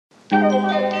Hello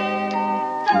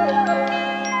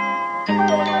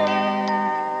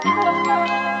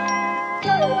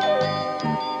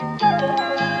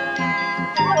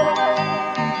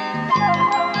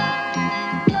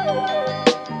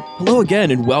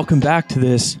again, and welcome back to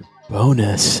this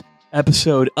bonus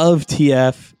episode of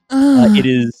TF. It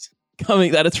is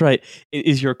coming. That's right. It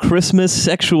is your Christmas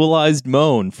sexualized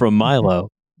moan from Milo.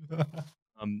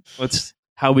 That's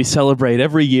how we celebrate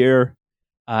every year,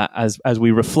 as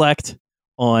we reflect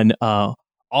on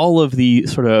all of the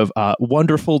sort of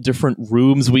wonderful different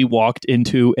rooms we walked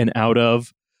into and out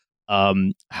of.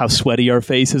 How sweaty our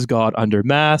faces got under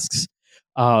masks.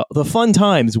 The fun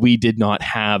times we did not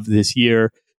have this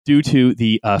year due to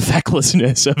the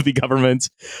fecklessness of the governments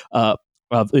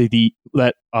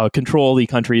that control the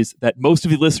countries that most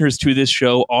of the listeners to this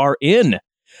show are in.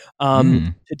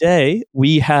 Today,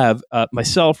 we have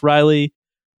myself, Riley,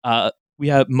 we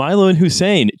have Milo and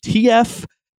Hussein. TF,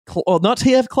 not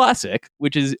TF Classic,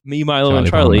 which is me, Milo, and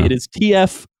Charlie. It is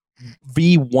TF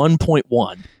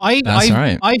V1.1.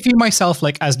 I view myself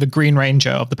like as the Green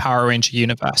Ranger of the Power Ranger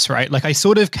universe, right? Like I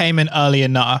sort of came in early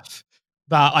enough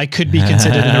that I could be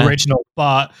considered an original,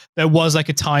 but there was like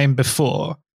a time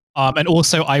before. And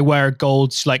also I wear a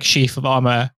gold like sheath of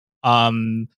armor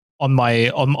on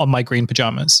my green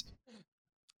pajamas.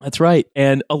 That's right.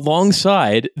 And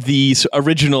alongside the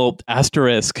original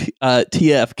asterisk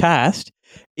TF cast,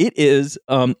 it is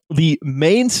the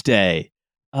mainstay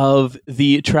of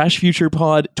the Trash Future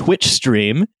Pod Twitch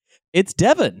stream. It's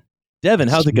Devon. Devon,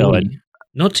 how's it going?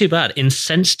 Not too bad.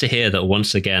 Incensed to hear that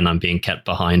once again I'm being kept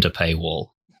behind a paywall.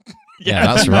 Yeah,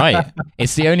 that's right.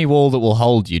 It's the only wall that will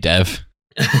hold you, Dev.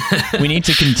 We need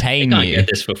to contain I can't you. get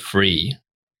this for free.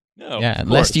 No, yeah,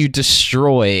 lest you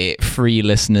destroy free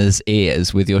listeners'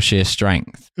 ears with your sheer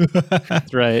strength.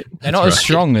 That's right. They're not as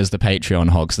strong as the Patreon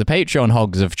hogs. The Patreon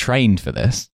hogs have trained for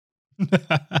this.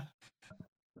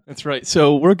 That's right.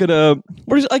 So we got a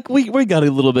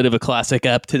little bit of a classic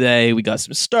app today. We got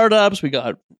some startups. We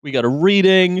got a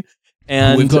reading,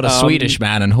 and we've got a Swedish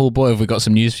man. And oh boy, have we got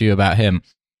some news for you about him.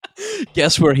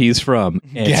 Guess where he's from?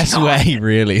 Guess where he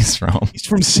really is from? He's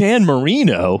from San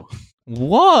Marino.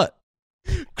 What?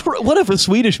 What if a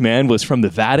Swedish man was from the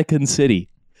Vatican City?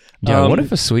 Yeah. What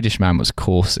if a Swedish man was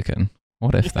Corsican?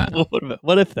 What if that?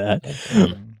 What if that?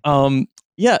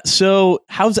 Yeah. So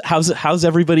how's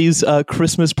everybody's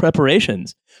Christmas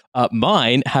preparations?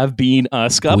 Mine have been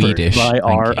scuppered Swedish, by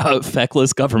our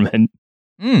feckless government.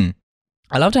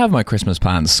 I love to have my Christmas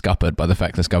plans scuppered by the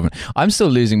feckless government. I'm still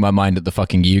losing my mind at the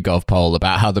fucking YouGov poll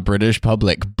about how the British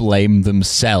public blame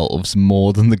themselves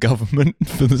more than the government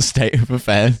for the state of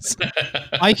affairs.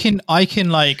 I can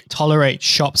like tolerate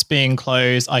shops being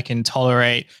closed. I can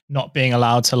tolerate not being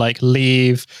allowed to like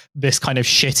leave this kind of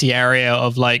shitty area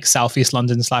of like Southeast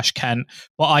London / Kent.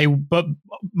 But I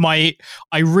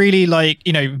really like,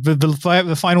 you know,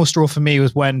 the final straw for me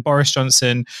was when Boris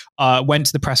Johnson went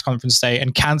to the press conference day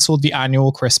and cancelled the annual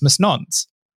Christmas nonce.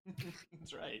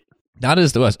 That's right. That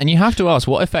is the worst. And you have to ask,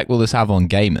 what effect will this have on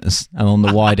gamers and on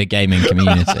the wider gaming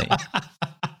community?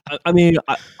 I mean,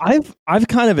 I've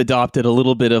kind of adopted a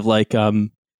little bit of like I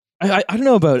don't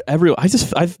know about everyone.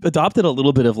 I've adopted a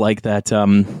little bit of like that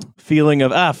feeling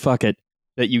of fuck it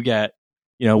that you get,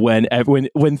 you know,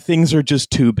 when things are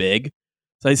just too big.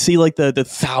 So I see like the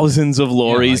thousands of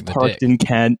lorries parked in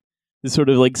Kent. This sort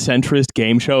of like centrist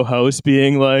game show host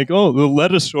being like, "Oh, the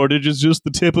lettuce shortage is just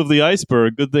the tip of the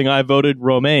iceberg. Good thing I voted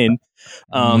Romaine,"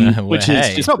 which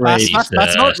is just great.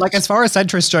 That's not like, as far as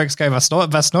centrist jokes go.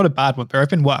 That's not a bad one. There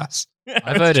have been worse.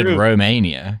 I voted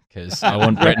Romania because I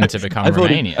want Britain to become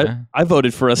Romania. I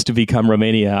voted for us to become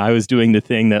Romania. I was doing the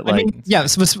thing that like,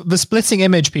 so the splitting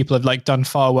image people have like done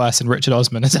far worse than Richard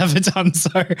Osman has ever done.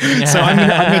 So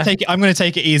I'm going to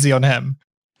take it easy on him.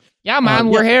 Yeah, man,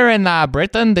 we're here in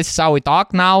Britain. This is how we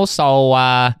talk now. So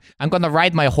I'm going to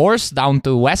ride my horse down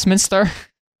to Westminster.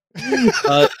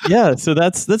 So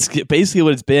that's basically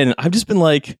what it's been. I've just been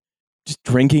like just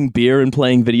drinking beer and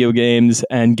playing video games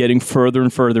and getting further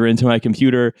and further into my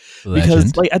computer.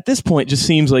 Because like at this point, it just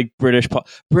seems like British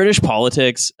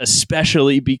politics,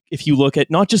 especially if you look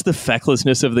at not just the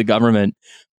fecklessness of the government,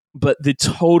 but the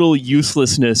total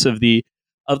uselessness of the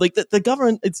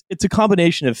government. It's a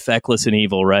combination of feckless and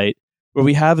evil, right? Where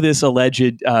we have this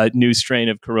alleged new strain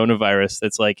of coronavirus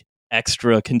that's like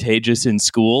extra contagious in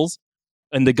schools,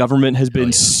 and the government has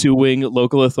been suing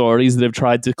local authorities that have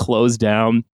tried to close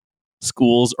down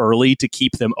schools early to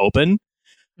keep them open.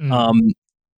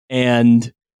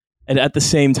 And at the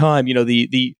same time, you know,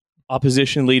 the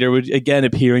opposition leader would again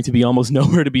appearing to be almost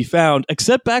nowhere to be found,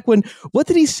 except back when, what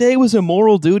did he say was a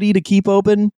moral duty to keep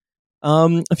open?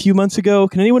 a few months ago.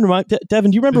 Can anyone remind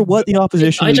Devon? Do you remember what the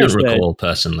opposition? I don't recall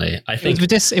personally. I think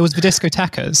it was the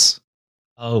discotecas.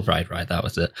 Oh, right, that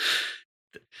was it.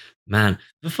 Man,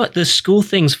 the school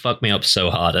things fuck me up so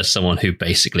hard as someone who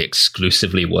basically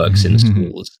exclusively works in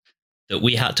schools that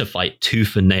we had to fight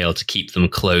tooth and nail to keep them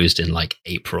closed in like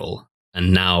April.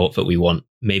 And now that we want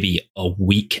maybe a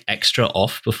week extra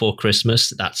off before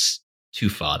Christmas, that's too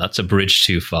far. That's a bridge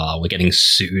too far. We're getting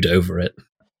sued over it.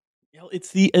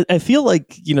 I feel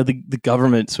like, the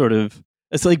government sort of,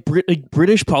 it's like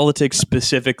British politics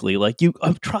specifically. Like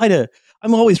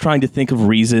I'm always trying to think of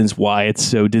reasons why it's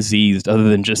so diseased, other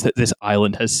than just that this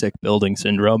island has sick building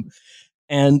syndrome.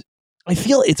 And I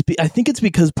think it's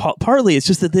because partly it's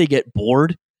just that they get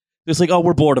bored. It's like, oh,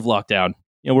 we're bored of lockdown.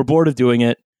 We're bored of doing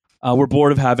it. We're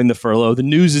bored of having the furlough. The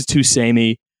news is too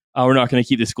samey. We're not going to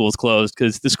keep the schools closed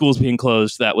because the schools being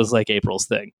closed, that was like April's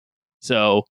thing.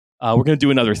 So we're going to do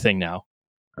another thing now.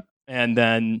 And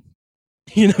then,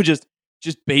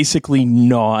 just basically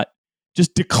not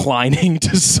just declining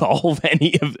to solve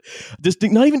any of this,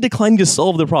 not even declining to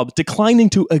solve the problem, declining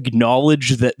to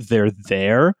acknowledge that they're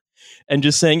there and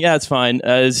just saying, yeah, it's fine.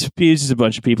 As just a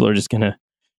bunch of people are just gonna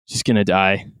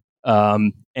die.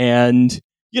 And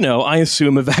I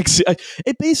assume a vaccine.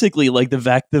 It basically like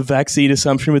the vaccine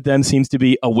assumption with them seems to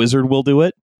be a wizard will do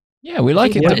it. Yeah, we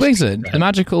like it. The wizard, the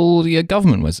magical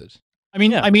government wizard. I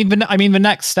mean, the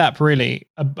next step really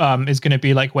is going to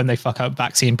be like when they fuck up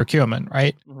vaccine procurement,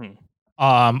 right?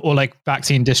 Mm-hmm. Or like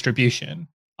vaccine distribution.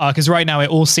 Because right now it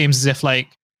all seems as if like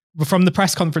from the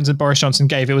press conference that Boris Johnson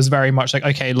gave, it was very much like,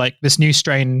 okay, like this new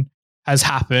strain has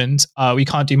happened. We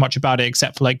can't do much about it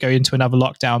except for like go into another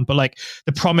lockdown. But like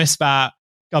the promise that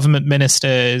government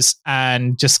ministers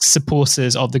and just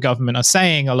supporters of the government are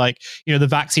saying are like, the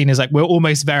vaccine is like, we're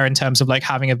almost there in terms of like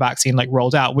having a vaccine like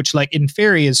rolled out, which like in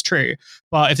theory is true.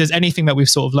 But if there's anything that we've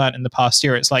sort of learned in the past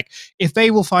year, it's like, if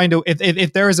they will find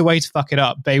if there is a way to fuck it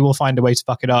up, they will find a way to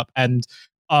fuck it up. And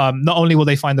not only will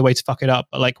they find the way to fuck it up,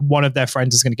 but like one of their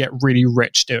friends is going to get really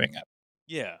rich doing it.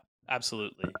 Yeah,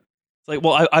 absolutely. It's like,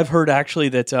 well, I've heard actually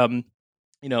that,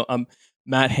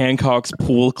 Matt Hancock's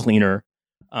pool cleaner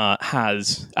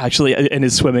has actually, and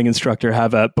his swimming instructor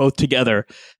have both together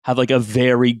have like a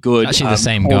very good actually the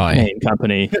same guy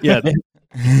company. Yeah.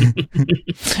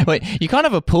 Wait, you can't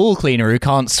have a pool cleaner who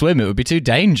can't swim. It would be too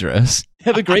dangerous.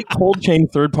 They have a great cold chain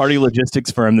third-party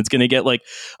logistics firm that's going to get like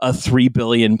a £3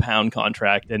 billion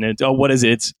contract. And what is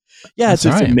it? It's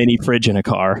just a mini fridge in a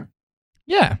car.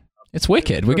 Yeah, it's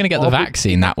wicked. We're going to get the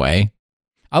vaccine that way.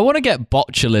 I want to get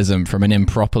botulism from an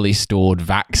improperly stored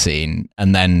vaccine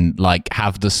and then like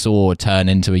have the sword turn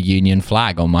into a Union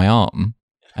flag on my arm.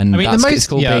 And it's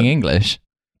called being English.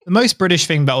 The most British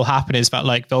thing that will happen is that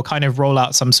like they'll kind of roll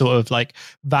out some sort of like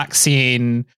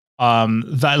vaccine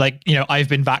that like, I've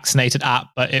been vaccinated app,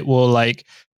 but it will like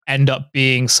end up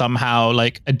being somehow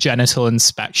like a genital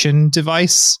inspection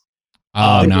device.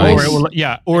 Oh, nice.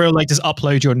 Or it'll like just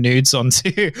upload your nudes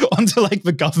onto like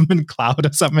the government cloud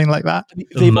or something like that.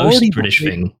 The most British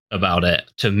thing about it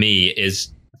to me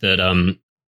is that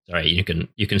sorry, you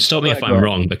can stop me if I'm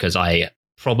wrong, because I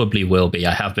probably will be.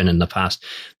 I have been in the past.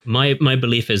 My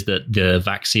belief is that the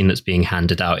vaccine that's being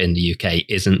handed out in the UK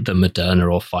isn't the Moderna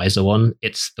or Pfizer one.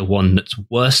 It's the one that's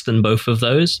worse than both of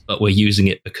those, but we're using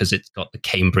it because it's got the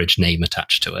Cambridge name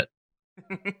attached to it.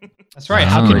 That's right.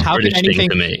 How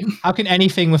can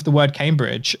anything with the word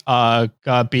Cambridge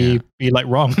be like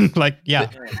wrong? Like, yeah.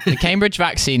 The Cambridge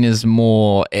vaccine is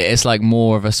more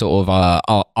of a sort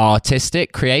of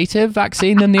artistic, creative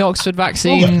vaccine than the Oxford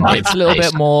vaccine. It's a little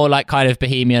bit more like kind of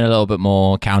bohemian, a little bit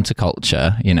more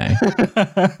counterculture,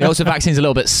 The Oxford vaccine is a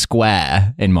little bit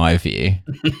square in my view.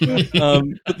 But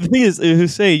the thing is,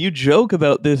 Hussein, you joke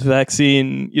about this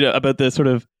vaccine, about the sort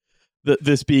of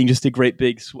this being just a great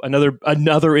big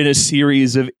another in a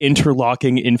series of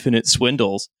interlocking infinite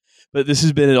swindles. But this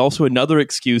has been also another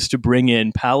excuse to bring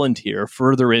in Palantir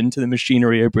further into the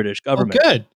machinery of British government. Oh,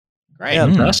 good. Great. Yeah,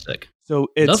 fantastic. So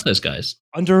it's love those guys.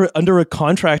 Under a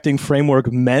contracting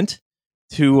framework meant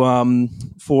to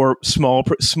for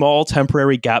small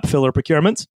temporary gap filler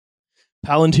procurements.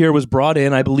 Palantir was brought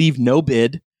in, I believe, no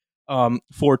bid,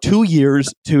 for 2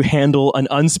 years to handle an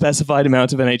unspecified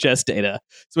amount of NHS data.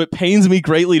 So it pains me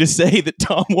greatly to say that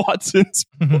Tom Watson's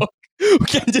book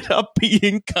ended up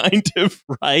being kind of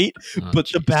right, but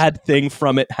the bad thing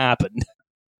from it happened.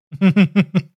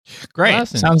 Great.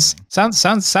 Sounds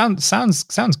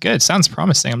good. Sounds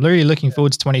promising. I'm really looking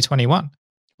forward to 2021.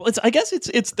 Well, I guess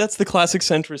that's the classic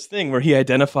centrist thing where he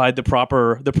identified the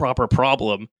proper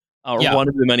problem. One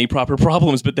of the many proper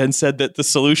problems, but then said that the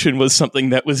solution was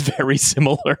something that was very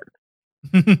similar.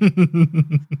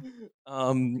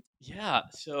 Yeah.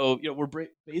 So we're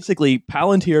basically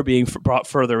Palantir being brought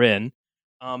further in.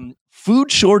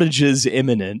 Food shortages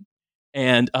imminent,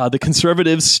 and the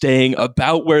Conservatives staying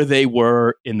about where they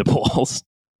were in the polls.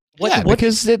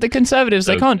 Because the Conservatives,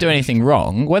 they can't do anything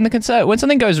wrong. When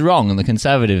something goes wrong and the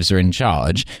Conservatives are in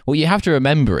charge, what you have to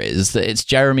remember is that it's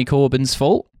Jeremy Corbyn's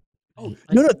fault. Oh,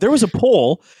 no, there was a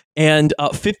poll, and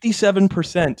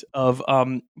 57% of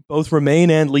both Remain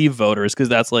and Leave voters, because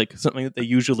that's like something that they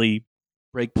usually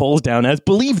break polls down as,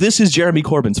 believe this is Jeremy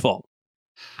Corbyn's fault.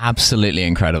 Absolutely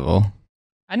incredible.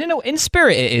 And in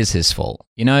spirit, it is his fault,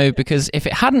 because if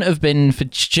it hadn't have been for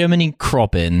Germany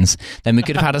Corbyn's, then we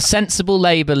could have had a sensible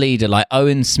Labour leader like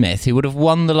Owen Smith who would have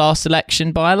won the last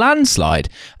election by a landslide.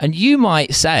 And you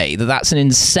might say that that's an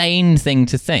insane thing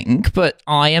to think, but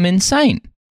I am insane.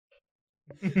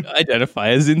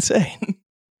 Identify as insane.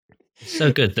 It's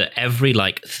so good that every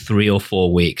 3 or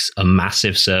 4 weeks, a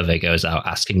massive survey goes out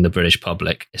asking the British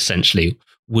public, essentially,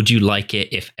 would you like it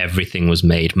if everything was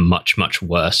made much, much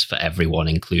worse for everyone,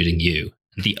 including you?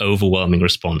 The overwhelming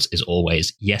response is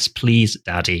always, yes, please,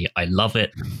 Daddy. I love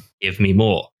it. Give me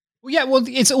more. Well, yeah,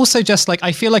 it's also just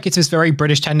I feel like it's this very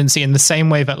British tendency in the same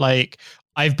way that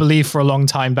I've believed for a long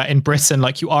time that in Britain,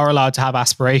 you are allowed to have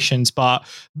aspirations, but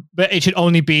it should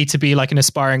only be to be an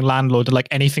aspiring landlord, and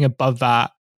anything above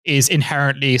that is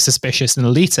inherently suspicious and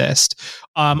elitist.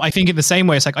 I think in the same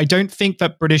way, it's I don't think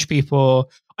that British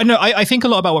people, I think a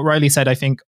lot about what Riley said, I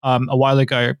think a while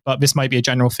ago, but this might be a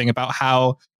general thing about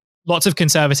how lots of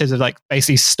conservatives have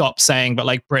basically stopped saying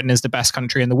that Britain is the best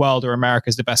country in the world or America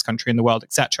is the best country in the world,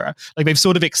 etc. They've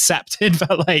sort of accepted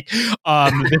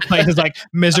that this place is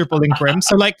miserable and grim.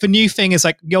 So the new thing is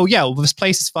this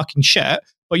place is fucking shit,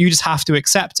 but you just have to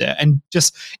accept it. And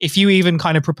just if you even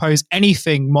kind of propose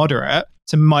anything moderate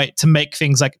to make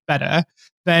things better,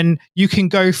 then you can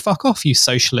go fuck off, you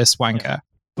socialist wanker.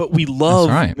 But we love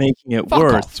making it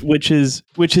worse, which is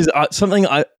something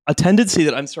a tendency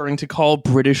that I'm starting to call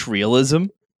British realism.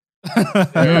 One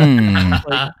of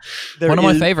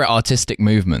my favorite artistic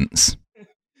movements.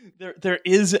 There's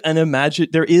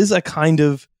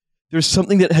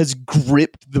something that has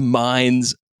gripped the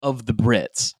minds of the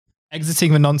Brits.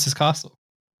 Exiting the Nonce's castle.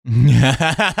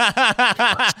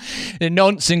 The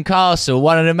Nonce Castle,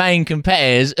 one of the main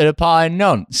competitors of the Pine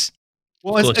Nonce.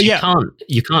 Well, of course,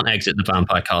 you can't exit the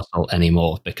Vampire Castle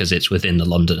anymore because it's within the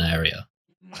London area.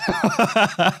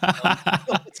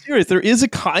 Serious. There is a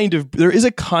kind of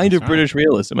British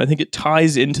realism. I think it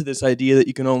ties into this idea that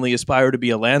you can only aspire to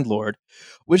be a landlord,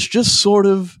 which just sort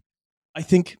of, I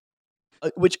think,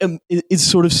 is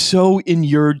sort of so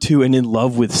inured to and in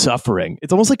love with suffering.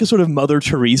 It's almost like a sort of Mother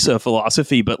Teresa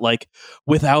philosophy, but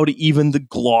without even the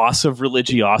gloss of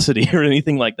religiosity or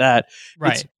anything like that.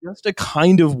 Right. It's just a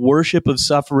kind of worship of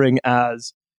suffering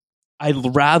as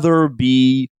I'd rather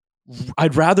be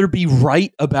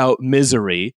right about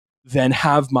misery than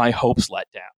have my hopes let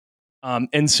down.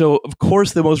 And so, of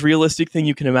course, the most realistic thing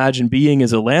you can imagine being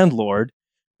is a landlord,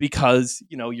 because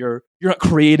you're not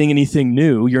creating anything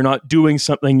new, you're not doing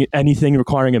anything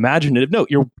requiring imaginative. No,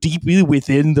 you're deeply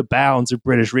within the bounds of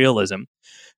British realism,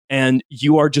 and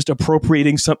you are just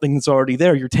appropriating something that's already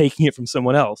there. You're taking it from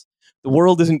someone else. The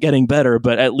world isn't getting better,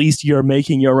 but at least you're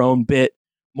making your own bit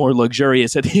more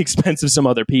luxurious at the expense of some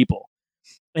other people.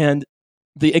 And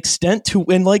the extent to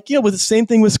with the same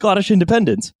thing with Scottish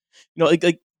independence, what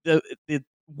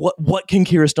can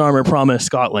Keir Starmer promise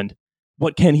Scotland?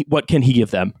 What can he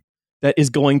give them that is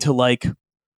going to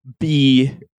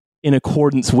be in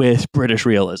accordance with British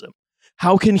realism?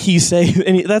 How can he say?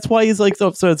 And that's why he's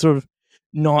sort of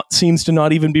seems to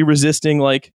not even be resisting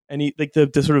any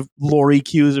the sort of lorry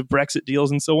queues of Brexit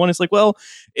deals and so on. It's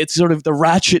it's sort of the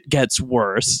ratchet gets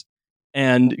worse,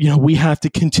 and we have to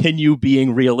continue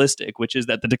being realistic, which is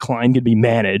that the decline can be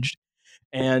managed,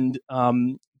 and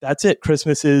that's it.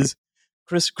 Christmas is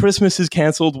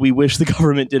canceled. We wish the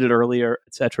government did it earlier,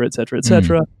 et cetera, et cetera, et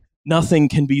cetera. Nothing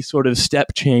can be sort of step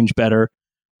change better.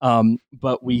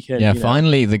 But we can. Yeah,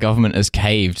 finally, the government has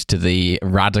caved to the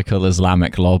radical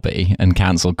Islamic lobby and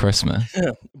cancelled Christmas.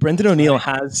 Yeah. Brendan O'Neill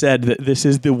has said that this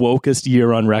is the wokest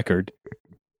year on record.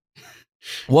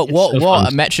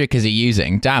 What metric is he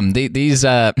using? Damn, these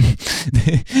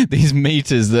these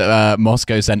meters that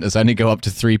Moscow sent us only go up to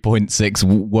 3.6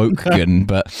 woken,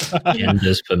 but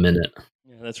genders per minute.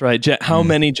 Yeah, that's right. How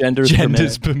many genders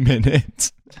per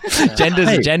minute?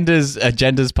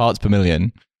 Genders parts per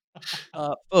million.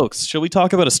 Folks, shall we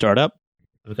talk about a startup?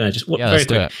 We're going to just very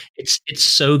quick. It's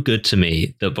so good to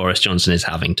me that Boris Johnson is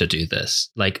having to do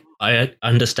this. I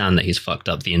understand that he's fucked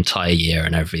up the entire year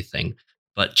and everything,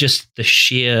 but just the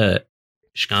sheer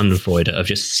Schadenfreude of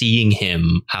just seeing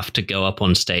him have to go up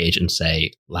on stage and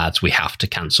say, lads, we have to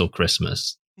cancel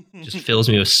Christmas. Just fills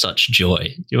me with such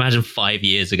joy. Do you imagine 5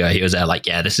 years ago he was there like,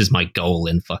 yeah, this is my goal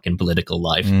in fucking political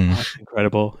life. That's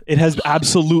incredible. It has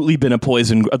absolutely been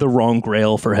the wrong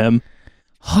grail for him.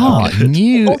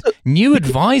 New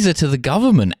advisor to the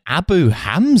government, Abu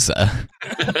Hamza.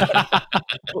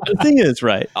 Well, the thing is,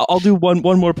 right, I'll do one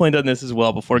more point on this as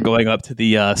well before going up to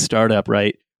the startup,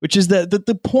 right? Which is that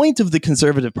the point of the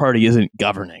Conservative Party isn't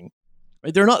governing,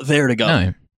 right? They're not there to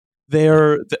govern.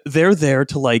 No. They're there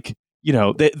to, like, you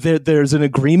know, there's an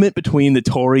agreement between the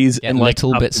Tories and like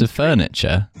little bits of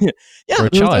furniture. Yeah, for a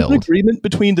child. There's an agreement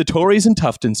between the Tories and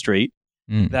Tufton Street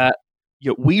that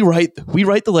we write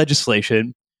the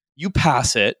legislation, you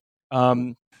pass it,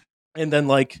 and then,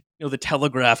 like, you know, the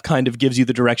Telegraph kind of gives you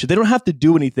the direction. They don't have to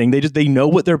do anything. They know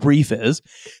what their brief is,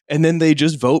 and then they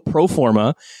just vote pro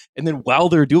forma. And then while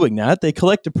they're doing that, they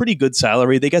collect a pretty good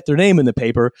salary. They get their name in the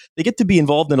paper. They get to be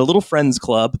involved in a little friends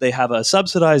club. They have a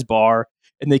subsidized bar,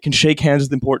 and they can shake hands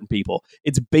with important people.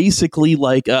 It's basically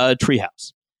like a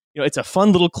treehouse. You know, it's a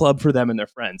fun little club for them and their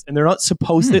friends. And they're not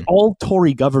supposed to. All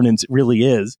Tory governance really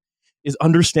is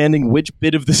understanding which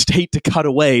bit of the state to cut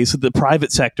away so the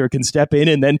private sector can step in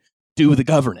and then do the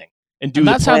governing. And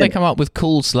that's how they come up with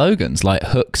cool slogans like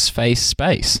Hook's Face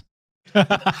Space.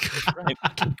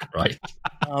 Right.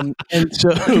 And so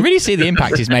you can really see the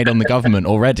impact he's made on the government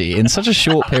already in such a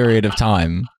short period of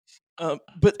time. So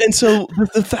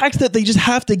the fact that they just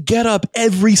have to get up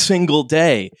every single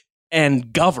day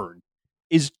and govern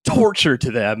is torture to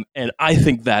them, and I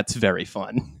think that's very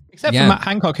fun. Except for Matt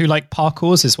Hancock, who like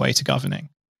parkours his way to governing.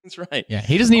 That's right. Yeah,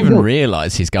 he doesn't even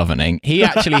realize he's governing. He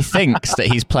actually thinks that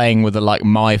he's playing with a like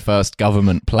My First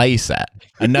Government playset,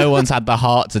 and no one's had the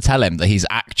heart to tell him that he's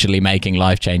actually making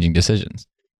life-changing decisions.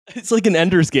 It's like an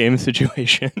Ender's Game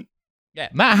situation. Yeah,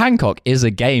 Matt Hancock is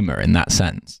a gamer in that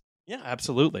sense. Yeah,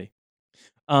 absolutely.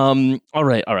 All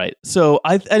right. So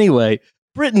anyway,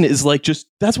 Britain is like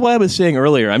that's why I was saying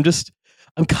earlier, I'm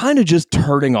kind of just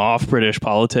turning off British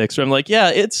politics. Where I'm like,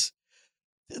 yeah, it's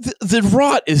the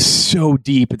rot is so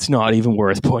deep, it's not even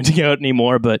worth pointing out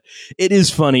anymore. But it is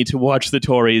funny to watch the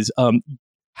Tories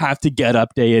have to get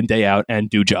up day in, day out and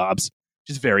do jobs.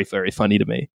 Which is very, very funny to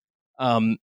me.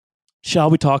 Shall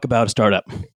we talk about a startup?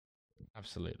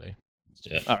 Absolutely.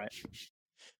 All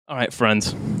right,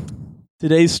 friends.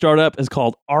 Today's startup is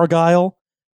called Argyle.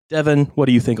 Devon, what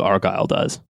do you think Argyle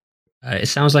does? It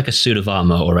sounds like a suit of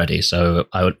armor already, so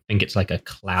I would think it's like a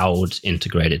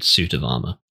cloud-integrated suit of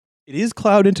armor. It is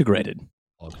cloud-integrated.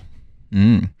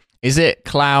 Is it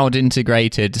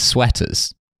cloud-integrated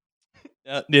sweaters?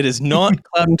 It is not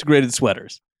cloud-integrated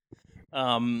sweaters.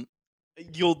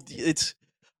 It's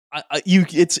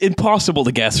impossible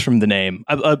to guess from the name.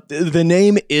 The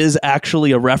name is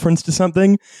actually a reference to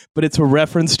something, but it's a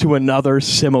reference to another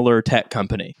similar tech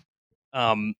company.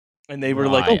 And they were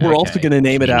like, "Oh, we're also going to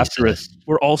name it after it.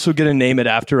 We're also going to name it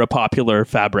after a popular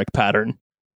fabric pattern."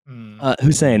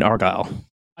 Hussein, Argyle.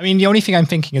 I mean, the only thing I'm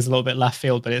thinking is a little bit left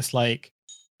field, but it's like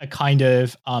a kind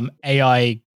of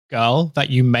AI girl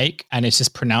that you make, and it's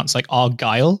just pronounced like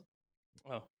Argyle.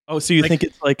 Oh, so you think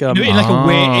it's like in like a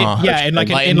weird, in like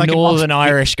a Northern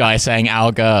Irish guy saying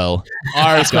 "our girl,"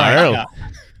 our girl.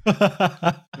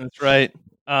 That's right.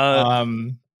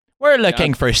 We're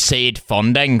looking for seed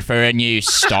funding for a new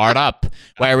startup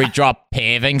where we drop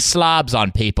paving slabs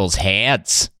on people's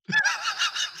heads.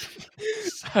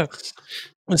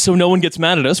 So no one gets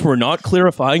mad at us. We're not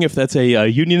clarifying if that's a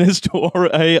unionist or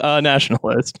a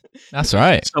nationalist. That's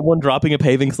right. Someone dropping a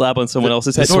paving slab on someone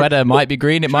else's head. The sweater might be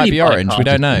green, it might be orange. We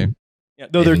don't know. Yeah,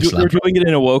 no, they're doing it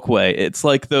in a woke way. It's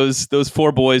like those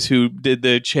four boys who did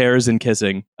the chairs and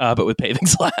kissing, but with paving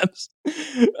slabs.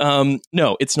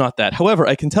 No, it's not that. However,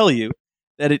 I can tell you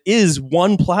that it is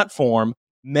one platform,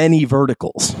 many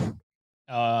verticals.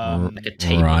 Like a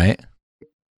table. Right.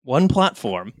 One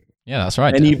platform. Yeah, that's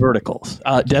right. Many verticals.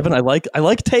 Devon, I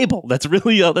like table. That's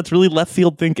really left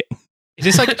field thinking. Is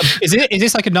this like is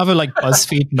this like another like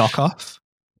BuzzFeed knockoff?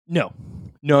 No.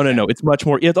 It's much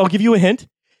more. I'll give you a hint.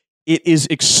 It is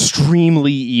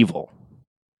extremely evil.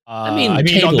 I mean,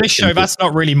 on this show, that's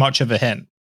not really much of a hint.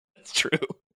 That's true.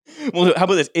 Well, how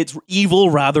about this? It's evil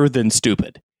rather than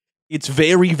stupid. It's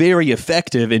very, very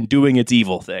effective in doing its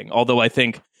evil thing. Although I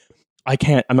think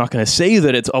I'm not going to say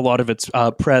that it's a lot of its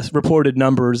press reported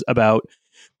numbers about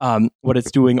what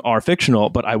it's doing are fictional,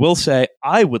 but I will say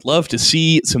I would love to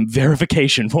see some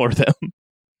verification for them.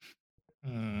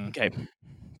 Okay.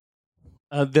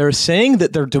 They're saying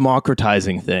that they're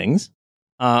democratizing things.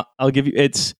 I'll give you,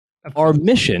 our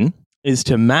mission is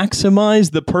to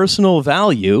maximize the personal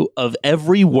value of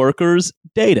every worker's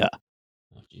data.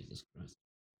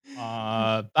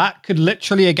 That could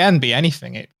literally again be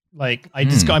anything.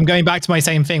 I'm going back to my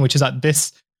same thing, which is that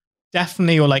this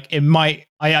definitely, or like it might.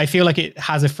 I feel like it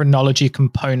has a phrenology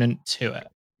component to it.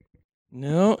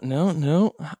 No.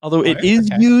 Although it is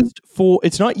used for,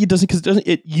 it's not. It doesn't because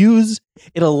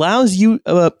it allows you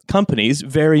companies,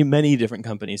 very many different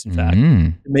companies, in fact,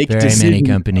 to make many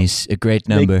companies, a great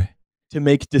number, to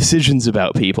make decisions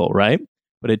about people, right?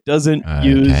 But it doesn't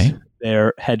use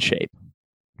their head shape.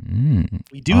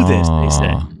 We do this, they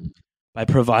say, by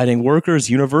providing workers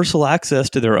universal access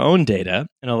to their own data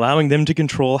and allowing them to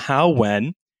control how,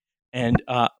 when, and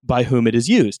by whom it is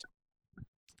used.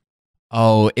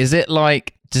 Oh, is it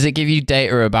like, does it give you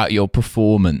data about your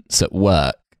performance at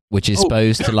work, which is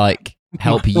supposed to like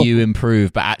help you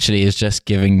improve, but actually is just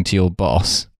giving to your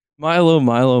boss?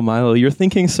 Milo, you're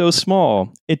thinking so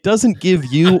small. It doesn't give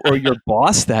you or your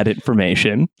boss that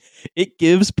information. It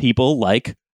gives people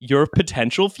like your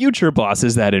potential future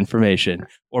bosses that information,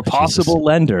 or possible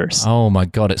lenders. Oh my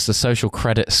God, it's the social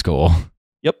credit score.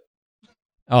 Yep.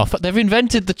 Oh, they've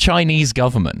invented the Chinese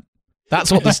government. That's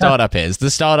what the startup is.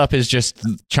 The startup is just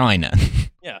China.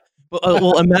 Yeah.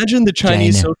 Well, imagine the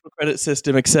Chinese social credit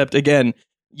system, except again,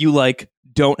 you like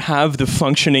don't have the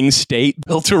functioning state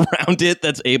built around it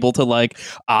that's able to like,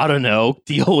 I don't know,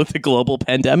 deal with the global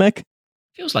pandemic.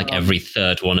 Feels like every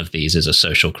third one of these is a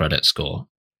social credit score.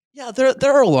 Yeah,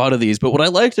 there are a lot of these, but what I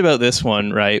liked about this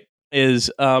one, right, is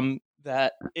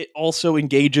that it also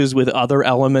engages with other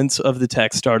elements of the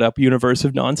tech startup universe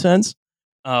of nonsense.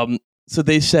 So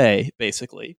they say,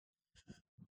 basically,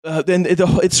 then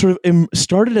it sort of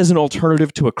started as an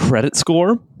alternative to a credit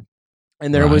score,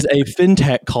 and there was a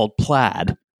fintech called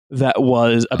Plaid that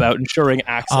was about ensuring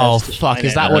access to fuck, finance.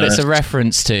 is that what it's a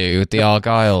reference to, the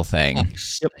Argyle thing?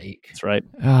 Yep, that's right.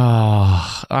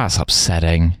 Oh, that's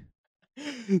upsetting.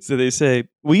 So they say,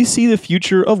 we see the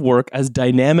future of work as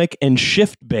dynamic and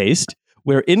shift-based,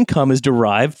 where income is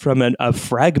derived from a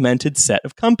fragmented set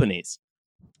of companies.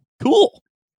 Cool.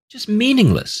 Just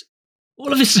meaningless.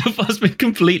 All of this so far has been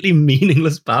completely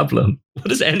meaningless pablum.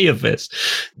 What is any of this?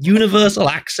 Universal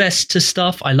access to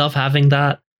stuff. I love having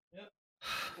that.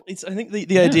 I think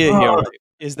the idea here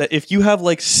is that if you have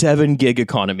like 7 gig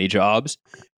economy jobs,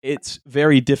 it's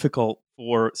very difficult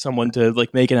for someone to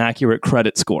like make an accurate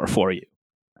credit score for you.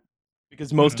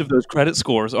 Because most of those credit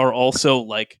scores are also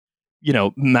like, you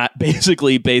know,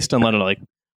 basically based on, I don't know, like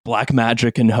black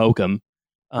magic and hokum.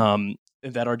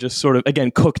 That are just sort of,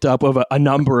 again, cooked up of a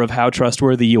number of how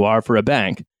trustworthy you are for a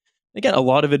bank. Again, a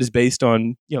lot of it is based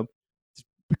on, you know,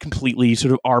 completely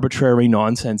sort of arbitrary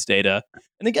nonsense data.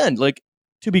 And again, like,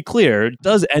 to be clear, it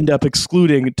does end up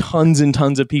excluding tons and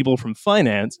tons of people from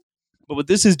finance. But what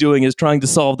this is doing is trying to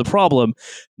solve the problem,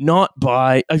 not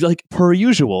by, like, per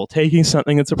usual, taking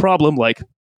something that's a problem, like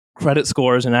credit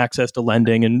scores and access to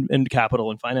lending and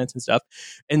capital and finance and stuff,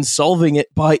 and solving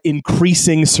it by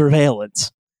increasing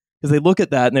surveillance. Because they look at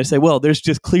that and they say, well, there's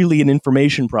just clearly an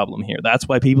information problem here. That's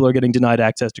why people are getting denied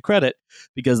access to credit,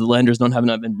 because the lenders don't have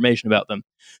enough information about them.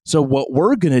 So what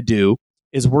we're going to do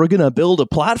is we're going to build a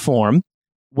platform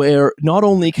where not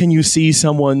only can you see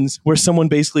where someone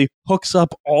basically hooks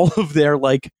up all of their,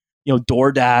 like, you know,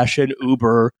 DoorDash and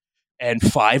Uber and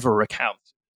Fiverr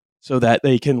accounts, so that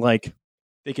they can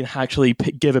actually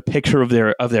give a picture of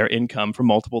their income from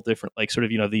multiple different, like, sort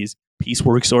of, you know, these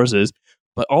piecework sources,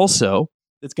 but also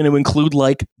it's going to include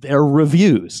like their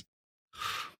reviews.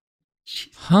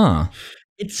 Huh.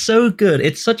 It's so good.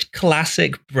 It's such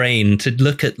classic brain to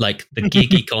look at like the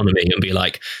gig economy and be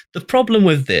like, the problem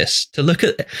with this, to look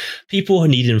at people who are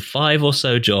needing 5 or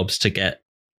so jobs to get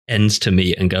ends to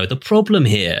meet and go, the problem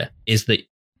here is that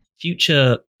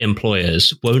future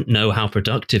employers won't know how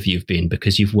productive you've been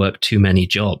because you've worked too many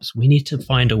jobs. We need to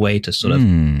find a way to sort of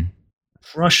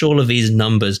crush all of these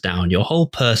numbers down, your whole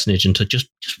personage, into just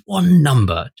one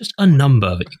number, just a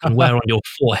number that you can wear on your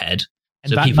forehead.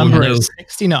 And so that people number is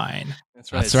 69.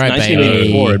 That's right. That's right,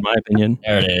 1984, in my opinion.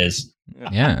 There it is.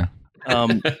 Yeah.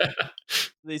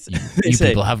 You say,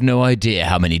 people have no idea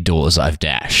how many doors I've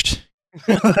dashed.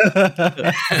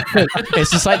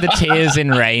 It's just like the Tears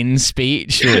in Rain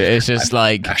speech. It's just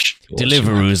like,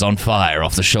 Deliveroo's on fire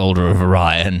off the shoulder of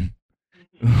Orion.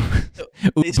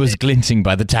 Was glinting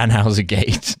by the Tannhauser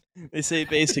Gate. They say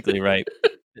basically, right,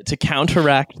 to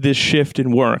counteract this shift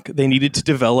in work, they needed to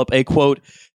develop a, quote,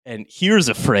 and here's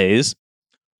a phrase,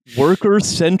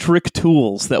 worker-centric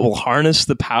tools that will harness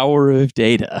the power of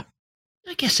data.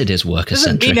 I guess it is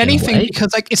worker-centric. It doesn't mean anything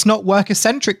because, like, it's not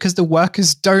worker-centric because the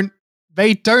workers don't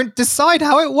decide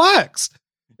how it works.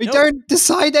 They don't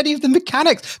decide any of the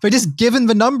mechanics. They're just given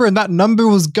the number, and that number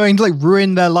was going to like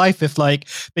ruin their life if like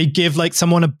they give like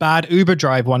someone a bad Uber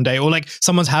drive one day, or like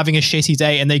someone's having a shitty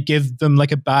day and they give them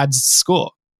like a bad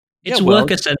score. It's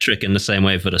worker-centric in the same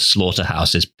way that a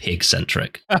slaughterhouse is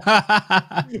pig-centric. That's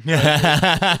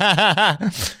right.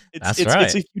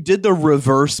 It's if you did the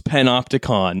reverse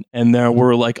panopticon and there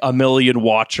were like a million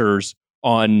watchers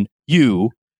on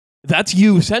you, that's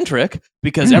you-centric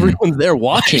because everyone's there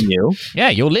watching you. Yeah,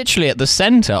 you're literally at the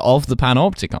center of the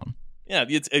panopticon. Yeah,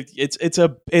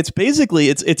 it's basically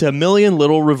a million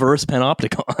little reverse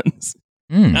panopticons.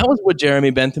 That was what Jeremy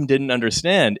Bentham didn't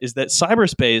understand, is that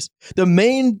cyberspace, the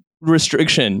main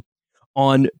restriction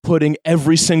on putting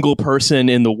every single person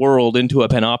in the world into a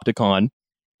panopticon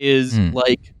is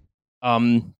like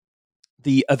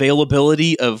the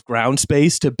availability of ground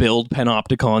space to build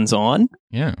panopticons on.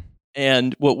 Yeah.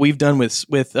 And what we've done with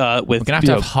we're gonna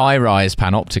have high-rise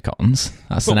panopticons.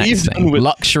 That's the next thing.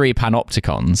 Luxury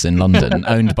panopticons in London,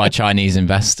 owned by Chinese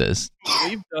investors. What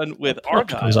we've done with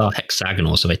Argyle. Panopticons are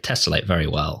hexagonal, so they tessellate very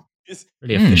well.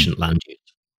 Really efficient land use.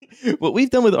 What we've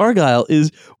done with Argyle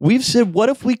is we've said, what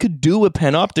if we could do a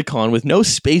panopticon with no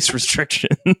space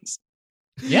restrictions?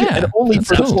 Yeah, and only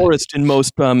for the poorest and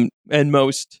most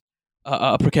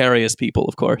precarious people,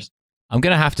 of course. I'm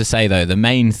going to have to say, though, the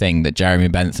main thing that Jeremy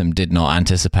Bentham did not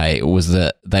anticipate was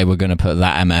that they were going to put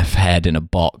that MF head in a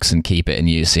box and keep it in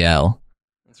UCL.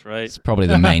 That's right. It's probably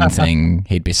the main thing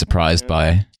he'd be surprised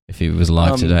by if he was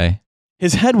alive today.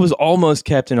 His head was almost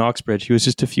kept in Oxbridge. He was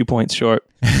just a few points short.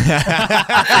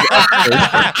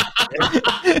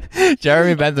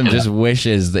 Jeremy Bentham just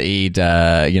wishes that he'd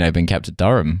been kept at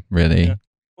Durham, really. Yeah.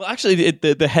 Well, actually,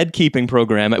 the head keeping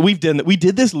program, we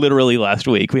did this literally last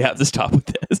week. We have to stop with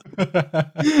this.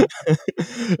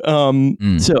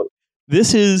 So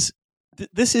this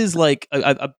is like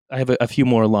I have a few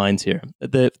more lines here.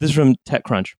 This is from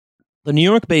TechCrunch. The New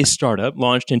York-based startup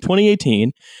launched in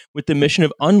 2018 with the mission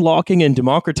of unlocking and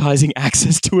democratizing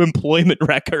access to employment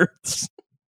records.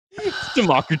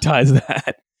 Democratize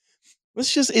that.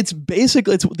 It's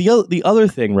the other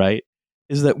thing, right?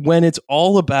 Is that when it's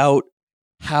all about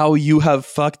how you have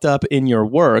fucked up in your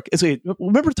work.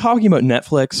 Remember talking about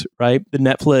Netflix, right? The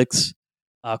Netflix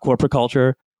corporate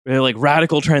culture, where like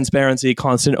radical transparency,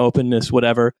 constant openness,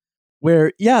 whatever.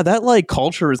 Where, yeah, that like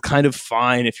culture is kind of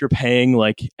fine if you're paying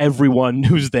like everyone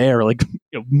who's there like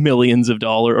millions of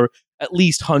dollars or at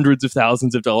least hundreds of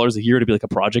thousands of dollars a year to be like a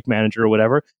project manager or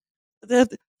whatever.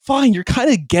 Fine, you're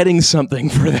kind of getting something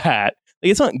for that.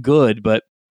 Like, it's not good, but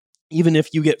even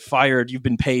if you get fired, you've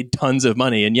been paid tons of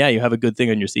money, and yeah, you have a good thing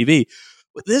on your CV.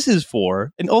 What this is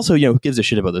for, and also, who gives a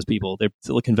shit about those people? They're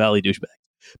Silicon Valley douchebags.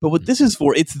 But what this is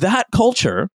for, it's that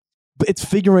culture, but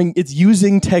it's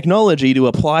using technology to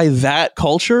apply that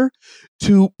culture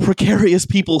to precarious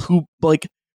people who,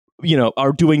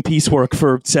 are doing piecework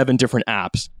for 7 different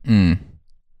apps.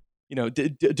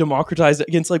 Democratize it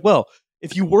against,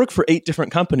 if you work for 8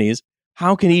 different companies,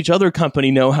 how can each other company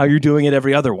know how you're doing at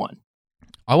every other one?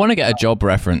 I want to get a job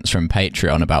reference from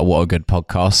Patreon about what a good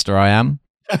podcaster I am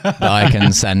that I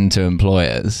can send to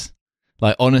employers.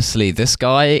 Like, honestly, this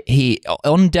guy,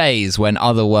 on days when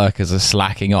other workers are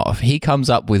slacking off, he comes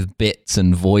up with bits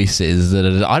and voices that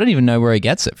I don't even know where he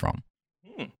gets it from.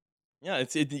 Yeah,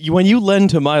 when you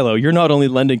lend to Milo, you're not only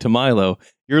lending to Milo,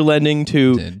 you're lending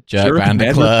to Jerk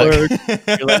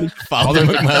Vanderclerk, you're lending to Father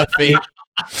McMurphy.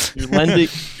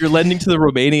 You're lending to the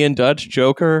Romanian Dutch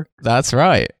Joker. That's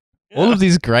right. Yeah. All of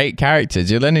these great characters.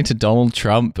 You're lending to Donald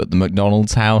Trump at the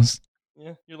McDonald's house.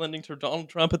 Yeah, you're lending to Donald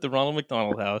Trump at the Ronald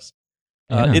McDonald House.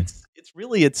 Yeah. It's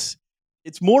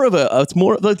more of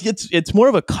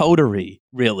a coterie,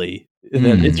 really.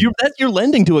 You're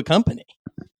lending to a company.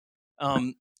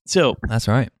 So that's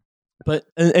right. But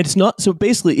it's not. So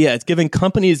basically, yeah, it's giving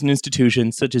companies and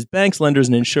institutions such as banks, lenders,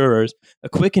 and insurers a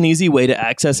quick and easy way to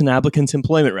access an applicant's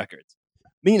employment records.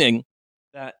 Meaning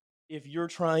that if you're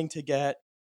trying to get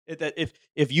that,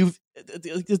 if you've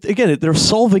again, they're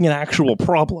solving an actual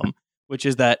problem, which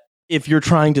is that if you're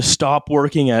trying to stop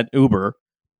working at Uber,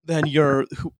 then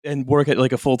and work at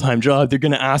like a full-time job, they're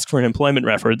going to ask for an employment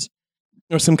records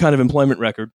or some kind of employment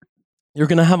record. You're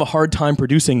going to have a hard time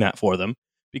producing that for them,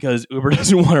 because Uber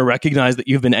doesn't want to recognize that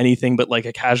you've been anything but like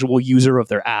a casual user of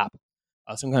their app,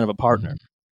 some kind of a partner.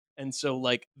 And so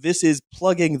this is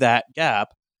plugging that gap.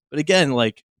 But again,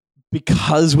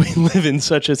 because we live in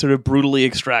such a sort of brutally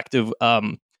extractive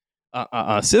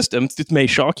system, it may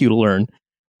shock you to learn,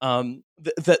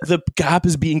 the gap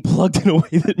is being plugged in a way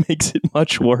that makes it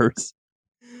much worse.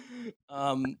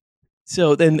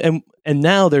 So then, and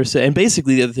now they're saying, and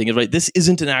basically the other thing is, right, this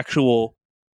isn't an actual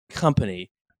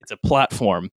company. It's a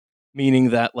platform. meaning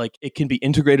that like it can be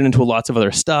integrated into lots of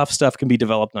other stuff. Stuff can be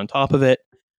developed on top of it,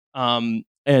 and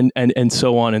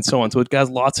so on and so on. So it has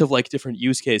lots of like different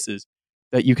use cases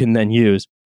that you can then use.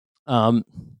 What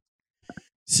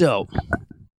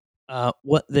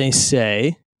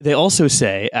they also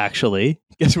say, actually,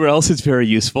 guess where else it's very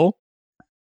useful?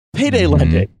 Payday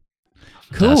lending.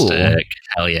 Cool. Fantastic.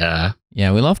 Hell yeah.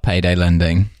 Yeah, we love payday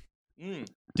lending.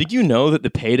 Did you know that the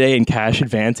payday and cash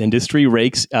advance industry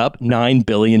rakes up $9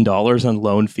 billion on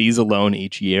loan fees alone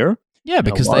each year? Yeah,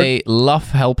 because they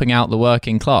love helping out the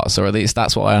working class, or at least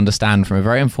that's what I understand from a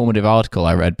very informative article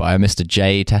I read by a Mr.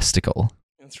 J. Testicle.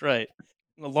 That's right.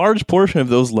 A large portion of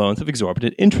those loans have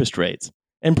exorbitant interest rates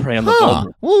and prey on the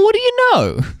vulnerable. Well, what do you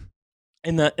know?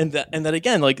 And that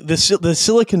again, like the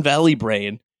Silicon Valley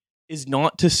brain is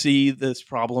not to see this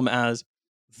problem as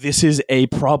this is a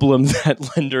problem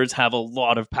that lenders have a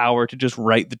lot of power to just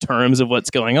write the terms of what's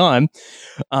going on.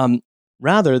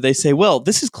 Rather, they say, well,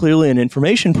 this is clearly an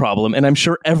information problem, and I'm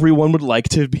sure everyone would like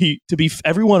to be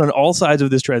everyone on all sides of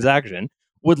this transaction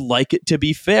would like it to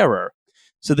be fairer.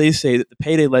 So they say that the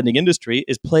payday lending industry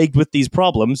is plagued with these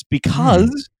problems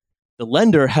because the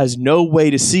lender has no way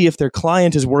to see if their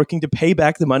client is working to pay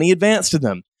back the money advanced to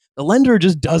them. The lender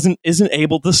just isn't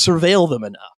able to surveil them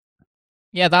enough.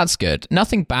 Yeah, that's good.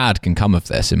 Nothing bad can come of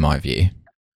this, in my view.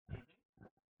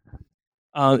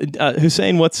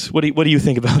 Hussein, what do you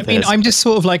think about this? I mean, I'm just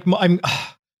sort of like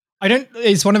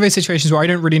it's one of those situations where I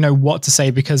don't really know what to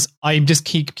say because I just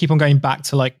keep on going back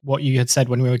to like what you had said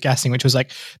when we were guessing, which was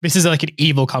like, this is like an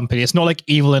evil company. It's not like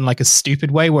evil in like a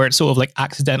stupid way where it's sort of like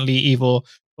accidentally evil,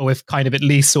 or with kind of at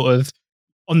least sort of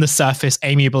on the surface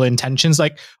amiable intentions.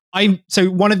 Like so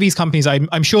one of these companies,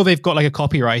 I'm sure they've got like a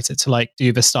copywriter to like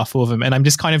do this stuff for them. And I'm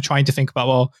just kind of trying to think about,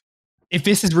 well, if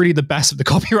this is really the best of the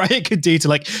copyright it could do to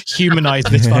like humanize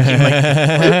this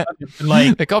fucking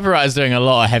like the copywriter's doing a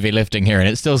lot of heavy lifting here, and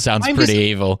it still sounds pretty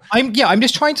evil. I'm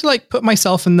just trying to like put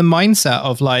myself in the mindset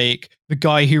of like the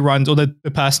guy who runs, or the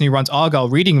person who runs Argyle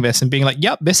reading this and being like,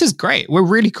 yep, this is great. We're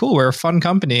really cool. We're a fun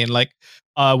company, and like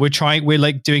we're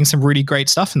like doing some really great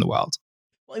stuff in the world.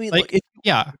 Well, I mean, like,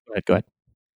 yeah. Go ahead.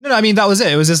 No, I mean, that was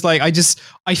it. It was just like,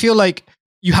 I feel like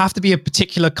you have to be a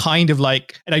particular kind of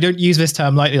like, and I don't use this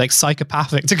term lightly, like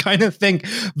psychopathic, to kind of think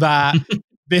that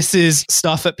this is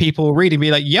stuff that people read and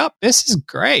be like, yep, this is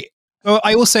great. But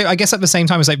I guess at the same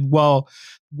time, it's like, well,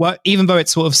 even though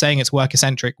it's sort of saying it's worker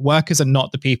centric, workers are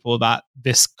not the people that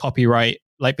this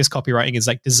copyrighting is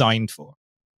like designed for.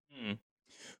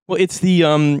 Well, it's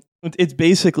it's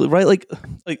basically right. Like,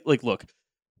 look,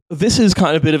 this is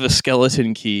kind of a bit of a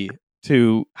skeleton key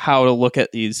to how to look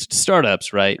at these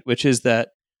startups, right? Which is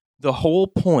that the whole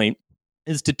point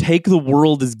is to take the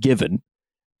world as given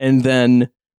and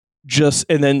then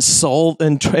solve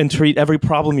and treat every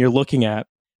problem you're looking at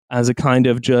as a kind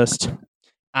of just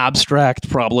abstract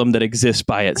problem that exists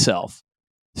by itself.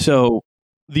 So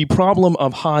the problem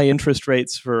of high interest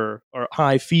rates or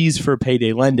high fees for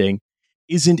payday lending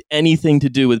isn't anything to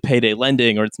do with payday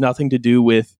lending, or it's nothing to do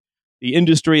with the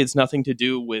industry. It's nothing to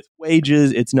do with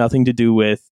wages. It's nothing to do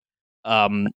with,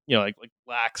 like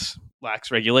lax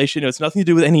regulation. It's nothing to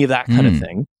do with any of that kind of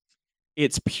thing.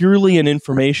 It's purely an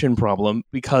information problem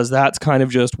because that's kind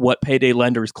of just what payday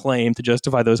lenders claim to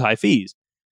justify those high fees.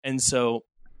 And so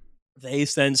they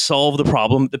then solve the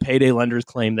problem the payday lenders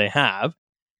claim they have,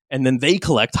 and then they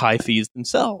collect high fees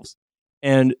themselves.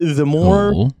 And the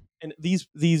more and these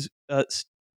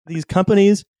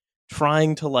companies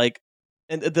trying to like,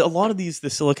 and a lot of the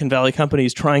Silicon Valley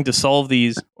companies trying to solve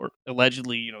these, or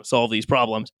allegedly, solve these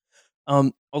problems.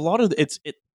 A lot of it's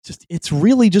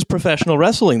really just professional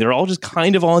wrestling. They're all just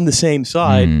kind of on the same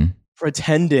side,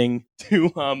 pretending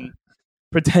to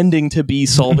be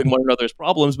solving one another's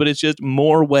problems, but it's just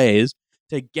more ways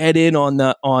to get in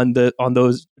on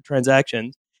those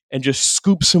transactions and just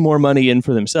scoop some more money in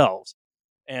for themselves.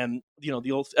 And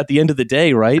at the end of the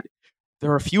day, right?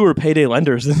 There are fewer payday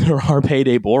lenders than there are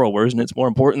payday borrowers, and it's more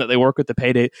important that they work with the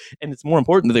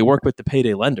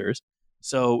payday lenders.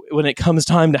 So when it comes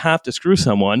time to have to screw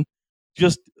someone,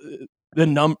 just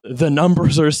the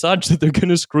numbers are such that they're going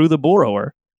to screw the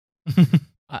borrower.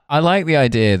 I like the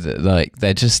idea that like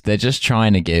they're just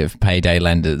trying to give payday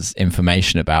lenders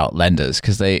information about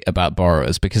about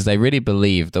borrowers, because they really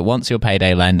believe that once your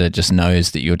payday lender just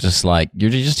knows that you're just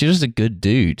a good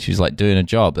dude who's like doing a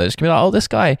job, they're just gonna be like, oh,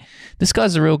 this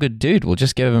guy's a real good dude, we'll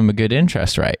just give him a good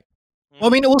interest rate. Well,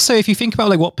 I mean, also if you think about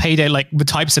like what payday, like the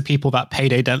types of people that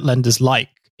payday lenders like,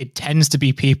 it tends to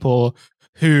be people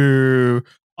who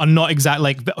are not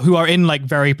who are in like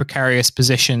very precarious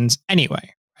positions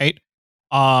anyway, right?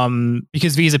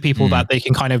 Because these are people that they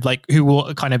can kind of like, who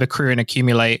will kind of accrue and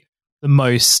accumulate the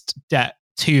most debt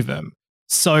to them.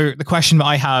 So the question that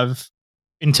I have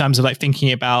in terms of like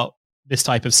thinking about this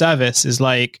type of service is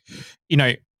like, you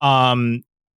know,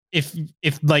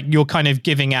 if like you're kind of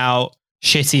giving out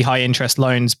shitty high interest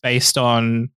loans based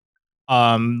on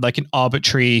like an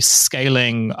arbitrary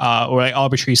scaling or an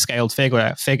arbitrary scaled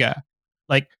figure,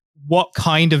 like what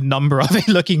kind of number are they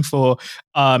looking for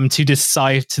to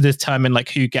determine like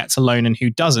who gets a loan and who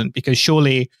doesn't? Because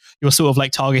surely you're sort of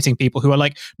like targeting people who are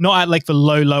like not at like the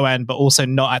low end, but also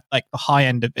not at like the high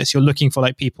end of this. You're looking for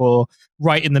like people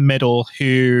right in the middle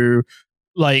who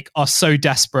like are so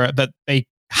desperate that they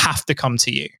have to come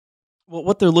to you. Well,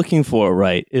 what they're looking for,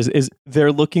 right, is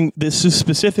they're looking. This is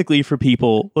specifically for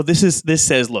people. Well, this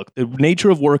says, look, the nature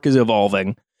of work is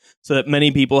evolving, so that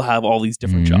many people have all these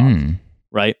different jobs,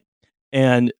 right?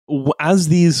 And as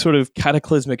these sort of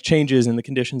cataclysmic changes in the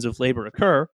conditions of labor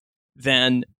occur,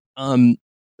 then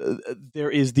there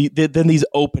is then these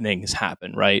openings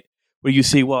happen, right? Where you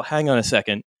see, well, hang on a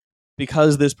second,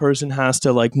 because this person has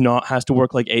to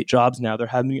work like 8 jobs now, they're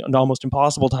having an almost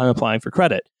impossible time applying for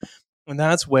credit. And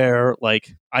that's where,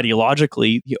 like,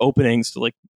 ideologically, the openings to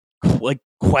like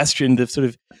question the sort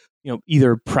of, you know,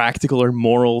 either practical or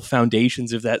moral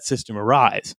foundations of that system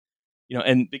arise. You know,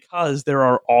 and because there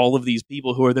are all of these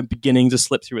people who are then beginning to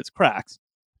slip through its cracks.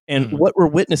 And what we're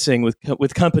witnessing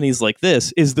with companies like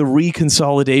this is the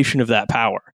reconsolidation of that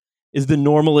power, is the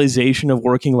normalization of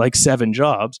working like 7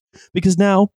 jobs, because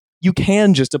now you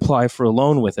can just apply for a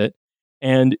loan with it,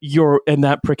 and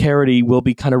that precarity will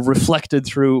be kind of reflected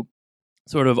through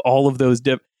sort of all of those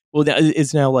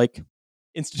it's now like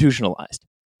institutionalized,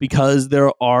 because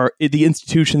the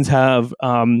institutions have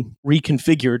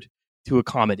reconfigured to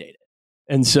accommodate it.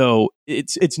 And so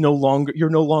it's no longer, you're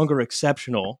no longer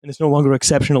exceptional, and it's no longer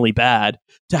exceptionally bad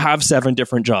to have 7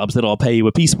 different jobs that all pay you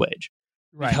a piece wage,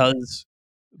 right?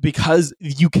 Because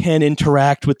you can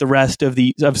interact with the rest of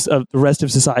the rest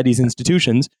of society's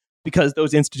institutions, because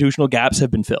those institutional gaps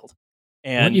have been filled,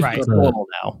 and it's normal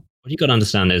now. What you got to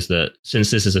understand is that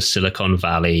since this is a Silicon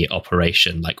Valley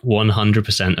operation, like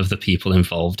 100% of the people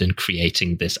involved in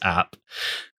creating this app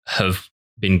have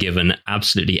been given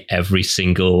absolutely every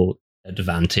single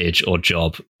advantage or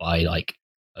job by like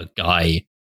a guy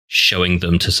showing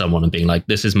them to someone and being like,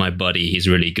 this is my buddy, he's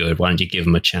really good, why don't you give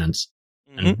him a chance?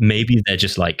 And maybe they're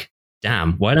just like,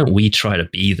 damn, why don't we try to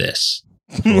be this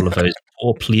for all of those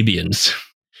poor plebeians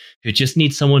who just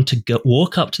need someone to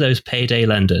walk up to those payday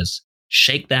lenders,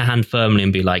 shake their hand firmly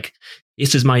and be like,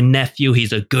 this is my nephew,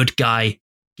 he's a good guy,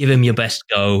 give him your best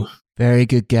go. Very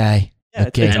good guy. Yeah,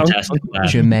 okay. Fantastic.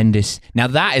 Tremendous. Now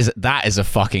that is a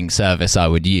fucking service I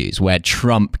would use, where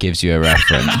Trump gives you a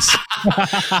reference.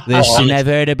 Listen, I've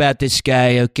heard about this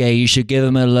guy. Okay, you should give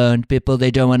him a loan. People,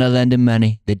 they don't want to lend him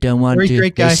money. They don't want very to.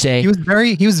 Great guy. They say,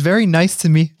 he was very nice to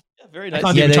me. Very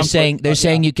nice. Yeah, they're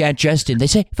saying you can't trust him. They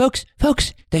say, folks,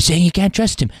 they're saying you can't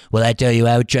trust him. Well, I tell you,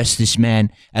 I would trust this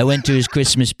man. I went to his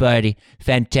Christmas party.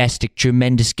 Fantastic,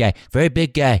 tremendous guy. Very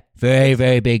big guy. Very,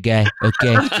 very big guy.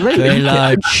 Okay, very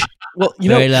large. Well, you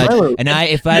very know, large. And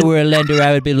if I were a lender,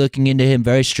 I would be looking into him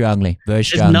very strongly. Very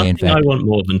strongly, There's in nothing fact. I want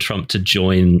more than Trump to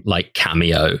join like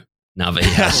Cameo now that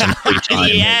he has some free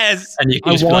time. Yes! And you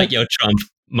can just be like, yo, Trump,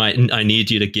 I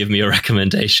need you to give me a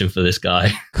recommendation for this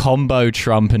guy. Combo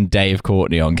Trump and Dave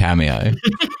Courtney on Cameo.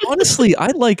 Honestly,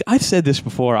 I've said this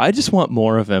before, I just want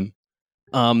more of him.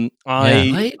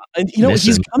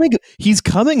 He's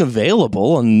coming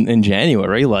available in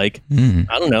January. Like, I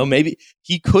don't know, maybe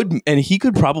he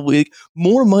could probably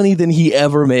more money than he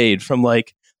ever made from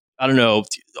like, I don't know,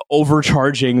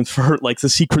 overcharging for like the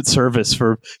Secret Service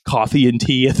for coffee and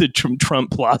tea at the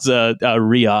Trump Plaza,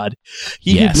 Riyadh.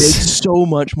 He could make so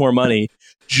much more money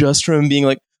just from being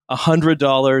like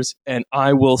 $100, and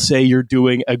I will say you're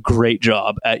doing a great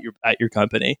job at your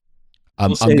company.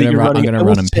 I'm going to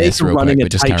run and piss real quick,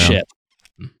 but just carry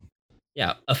on.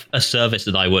 Yeah, a service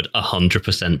that I would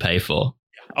 100% pay for.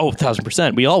 Oh,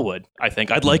 1,000%. We all would. I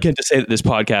think I'd like him to say that this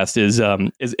podcast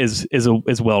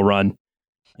is well run.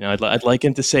 You know, I'd like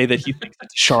him to say that he thinks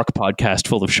it's a shark podcast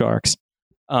full of sharks.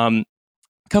 A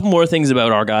couple more things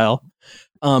about Argyle.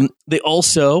 They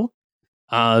also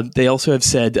have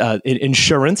said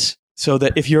insurance. So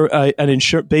that if you're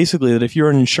if you're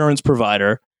an insurance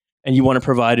provider and you want to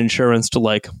provide insurance to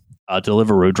like a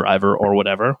Deliveroo driver or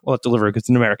whatever, well, not Deliveroo because it's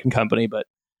an American company, but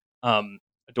a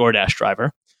DoorDash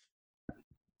driver.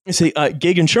 You see,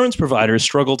 gig insurance providers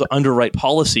struggle to underwrite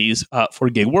policies for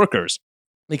gig workers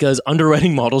because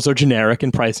underwriting models are generic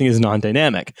and pricing is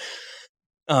non-dynamic.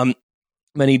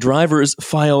 many drivers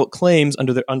file claims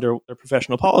under their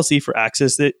professional policy for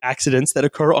accidents that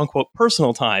occur on, quote,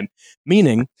 personal time.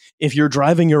 Meaning, if you're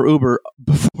driving your Uber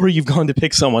before you've gone to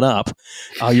pick someone up,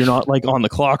 you're not like on the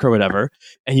clock or whatever,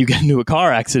 and you get into a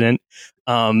car accident,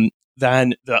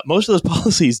 then most of those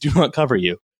policies do not cover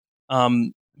you.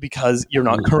 Because you're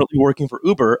not currently working for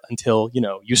Uber until,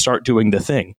 you start doing the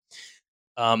thing.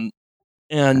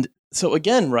 And so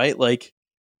again, right, like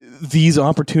these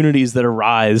opportunities that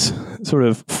arise sort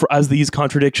of as these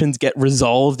contradictions get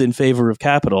resolved in favor of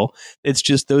capital, it's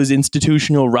just those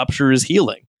institutional ruptures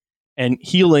healing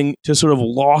to sort of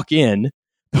lock in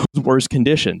those worst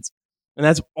conditions. And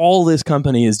that's all this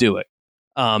company is doing.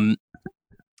 And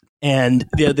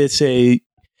they say,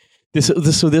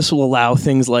 this will allow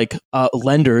things like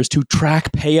lenders to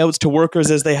track payouts to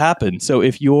workers as they happen. So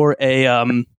if you're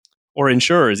or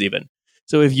insurers even.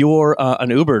 So if you're an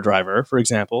Uber driver, for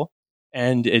example,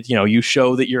 and you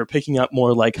show that you're picking up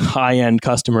more like high-end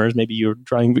customers, maybe you're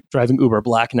driving Uber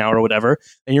Black now or whatever,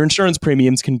 and your insurance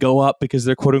premiums can go up because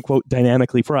they're quote unquote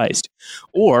dynamically priced.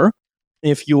 Or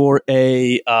if you're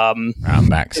I'm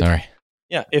back. Sorry.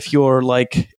 Yeah, if you're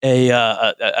like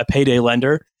a payday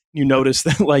lender. You notice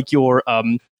that like you're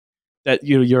that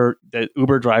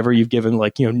Uber driver you've given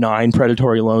 9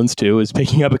 predatory loans to is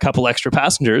picking up a couple extra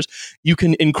passengers, you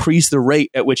can increase the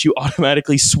rate at which you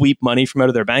automatically sweep money from out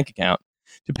of their bank account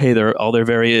to pay all their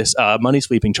various money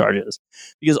sweeping charges.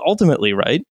 Because ultimately,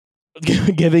 right,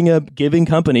 giving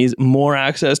companies more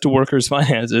access to workers'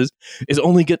 finances is they're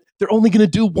only going to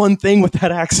do one thing with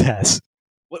that access.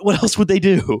 What else would they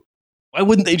do? Why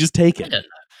wouldn't they just take it?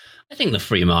 I think the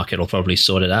free market will probably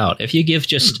sort it out. If you give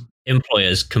just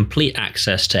employers complete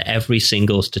access to every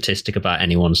single statistic about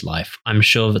anyone's life, I'm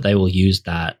sure that they will use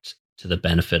that to the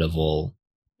benefit of all.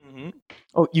 Mm-hmm.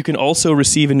 Oh, you can also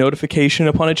receive a notification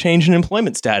upon a change in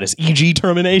employment status, e.g.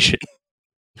 termination.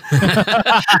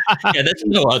 Yeah, there's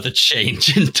no other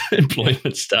change in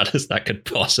employment status that could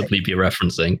possibly be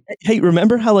referencing. Hey,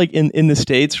 remember how like in the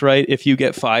States, right, if you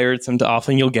get fired,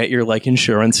 often you'll get your like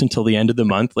insurance until the end of the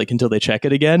month, like until they check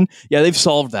it again? Yeah, they've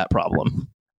solved that problem.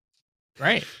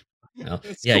 Right. Yeah,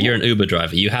 cool. You're an Uber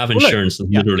driver. You have insurance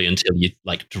literally until you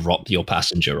like drop your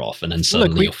passenger off, and then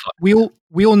suddenly you're fucked.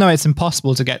 We all know it's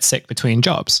impossible to get sick between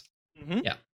jobs. Mm-hmm.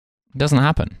 Yeah, it doesn't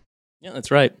happen. Yeah,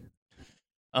 that's right.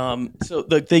 So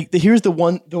here's the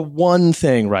one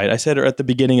thing, right? I said at the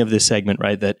beginning of this segment,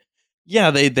 right, that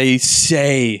they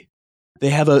say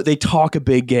they talk a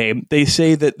big game. They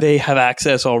say that they have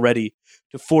access already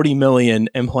to 40 million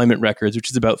employment records, which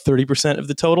is about 30% of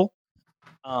the total.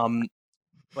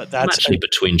 But that's I'm actually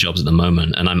between jobs at the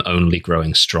moment, and I'm only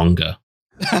growing stronger.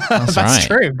 That's right.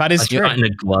 True. That is true. I'm in a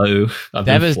glow.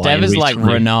 Dev is like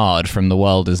Renard from The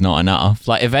World Is Not Enough.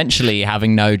 Like eventually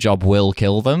having no job will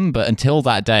kill them, but until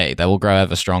that day, they will grow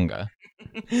ever stronger.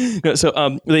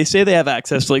 So they say they have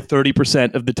access to like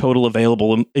 30% of the total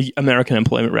available American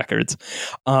employment records.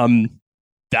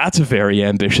 That's a very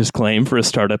ambitious claim for a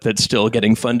startup that's still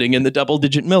getting funding in the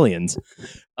double-digit millions.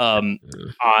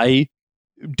 I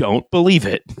don't believe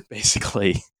it,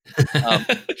 basically.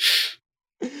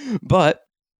 But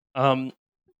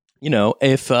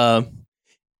if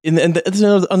and that's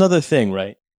another thing,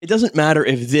 right? It doesn't matter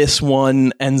if this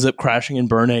one ends up crashing and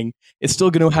burning. It's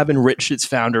still going to have enriched its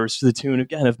founders to the tune,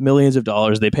 again, of millions of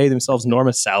dollars. They pay themselves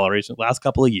enormous salaries in the last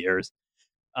couple of years.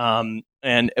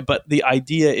 But the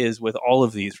idea is with all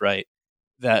of these, right,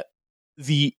 that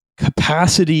the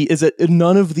capacity is that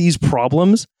none of these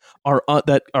problems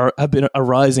have been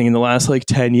arising in the last like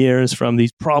 10 years from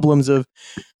these problems of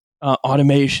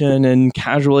automation and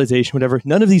casualization, whatever.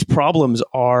 None of these problems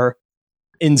are,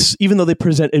 even though they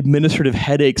present administrative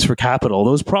headaches for capital,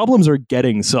 those problems are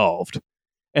getting solved,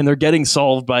 and they're getting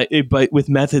solved by with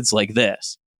methods like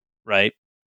this, right?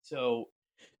 So,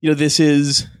 this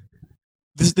is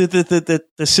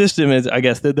the system is, I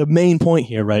guess, the main point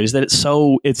here, right, is that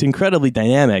it's incredibly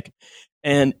dynamic,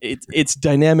 and it's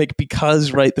dynamic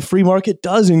because, right, the free market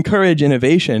does encourage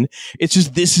innovation. It's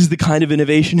just this is the kind of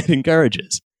innovation it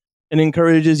encourages. It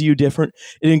encourages you different.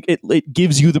 It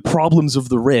gives you the problems of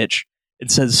the rich.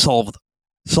 It says solve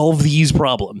these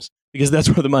problems because that's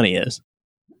where the money is.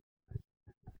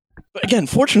 But again,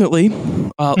 fortunately,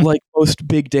 like most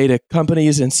big data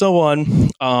companies and so on,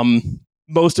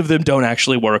 most of them don't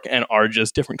actually work and are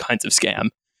just different kinds of scam.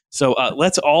 So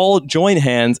let's all join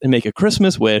hands and make a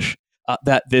Christmas wish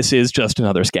that this is just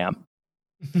another scam.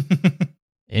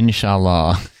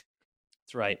 Inshallah.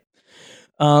 That's right.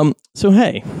 So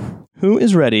hey, who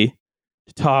is ready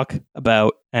to talk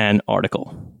about an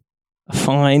article? A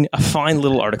fine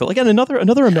little article. Again, another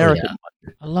American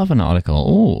one. I love an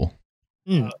article.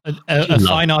 Ooh. A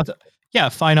fine article. Yeah,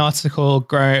 fine article,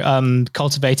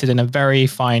 cultivated in a very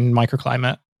fine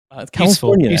microclimate. It's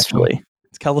California, actually.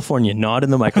 It's California, not in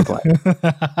the microclimate.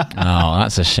 Oh,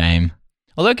 that's a shame.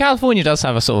 Although California does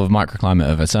have a sort of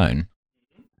microclimate of its own.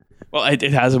 Well, it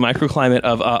has a microclimate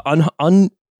of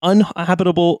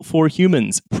uninhabitable for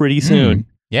humans pretty soon.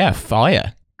 Yeah,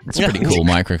 fire. It's a pretty cool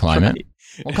microclimate. Right.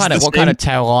 What kind of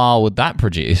terroir would that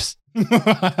produce? You'd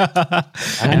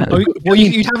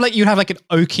have like an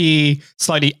oaky,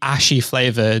 slightly ashy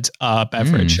flavored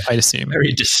beverage, I'd assume.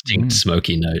 Very distinct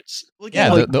smoky notes. Well,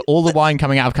 Yeah, all the wine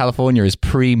coming out of California is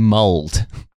pre-mulled.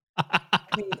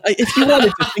 If you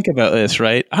wanted to think about this,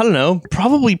 right? I don't know,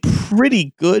 probably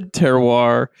pretty good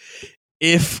terroir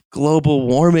if global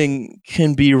warming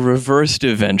can be reversed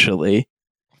eventually.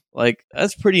 Like,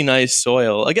 that's pretty nice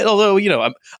soil. Again, although,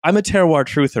 I'm a terroir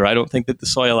truther. I don't think that the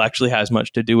soil actually has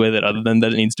much to do with it other than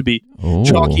that it needs to be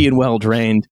chalky and well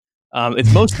drained.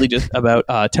 It's mostly just about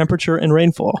temperature and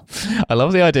rainfall. I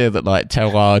love the idea that like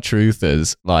terroir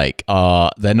truthers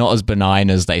they're not as benign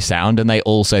as they sound, and they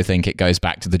also think it goes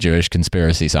back to the Jewish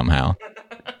conspiracy somehow.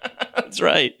 That's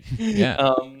right.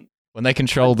 Yeah. When they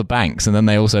control the banks, and then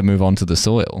they also move on to the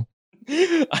soil.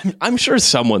 I'm sure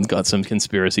someone's got some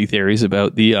conspiracy theories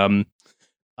about the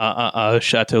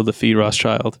Chateau Lafite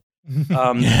Rothschild.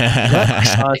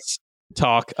 Let us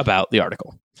talk about the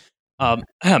article.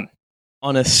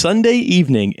 On a Sunday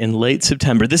evening in late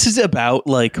September, this is about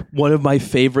like one of my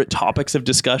favorite topics of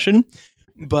discussion,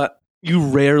 but you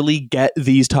rarely get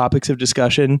these topics of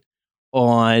discussion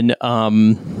on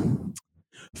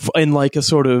in like a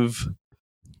sort of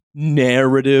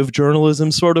narrative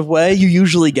journalism sort of way. You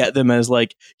usually get them as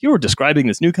like, you were describing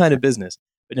this new kind of business.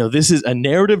 But no, this is a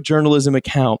narrative journalism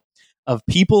account of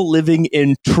people living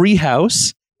in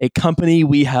Treehouse, a company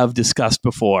we have discussed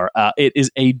before. It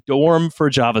is a dorm for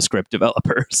JavaScript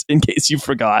developers, in case you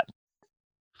forgot.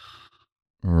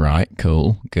 Right,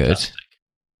 cool, good.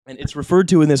 And it's referred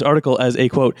to in this article as a,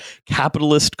 quote,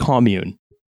 capitalist commune.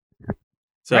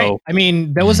 So, right. I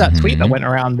mean, there was that tweet that went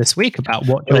around this week about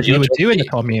what you would do in the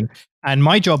commune. And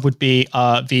my job would be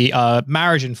the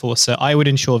marriage enforcer. I would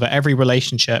ensure that every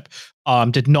relationship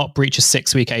did not breach a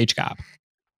 6-week age gap.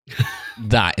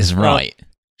 That is right.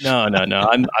 No.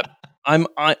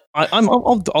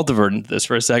 I'll divert into this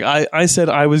for a sec. I said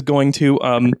I was going to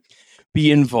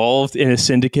be involved in a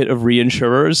syndicate of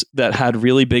reinsurers that had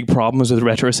really big problems with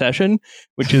retrocession,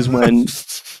 which is when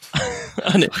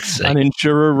an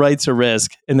insurer writes a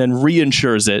risk and then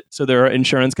reinsures it. So there are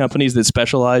insurance companies that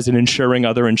specialize in insuring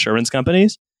other insurance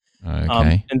companies.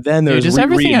 Okay. And then there's is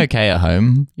everything okay at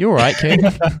home? You all right, kid?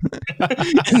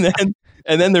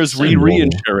 and then there's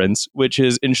reinsurance, which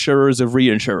is insurers of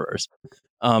reinsurers.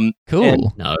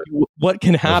 Cool. No, what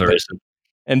can happen,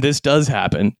 and this does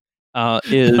happen,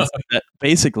 is that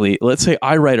basically, let's say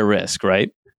I write a risk,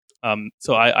 right?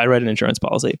 So I write an insurance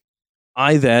policy.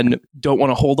 I then don't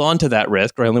want to hold on to that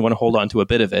risk, or I only want to hold on to a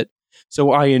bit of it.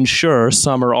 So I insure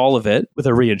some or all of it with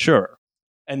a reinsurer.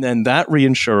 And then that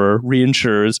reinsurer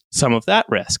reinsures some of that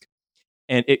risk.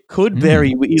 And it could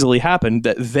very easily happen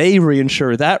that they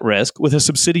reinsure that risk with a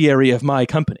subsidiary of my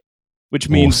company, which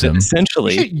means that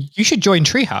essentially... You should join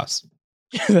Treehouse.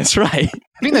 That's right.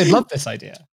 I think they'd love this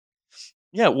idea.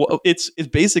 Yeah, well, it's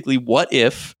basically, what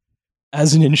if,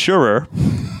 as an insurer,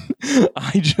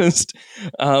 I just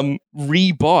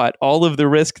rebought all of the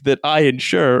risk that I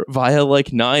insure via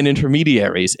like 9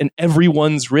 intermediaries, and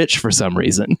everyone's rich for some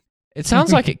reason. It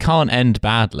sounds like it can't end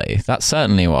badly. That's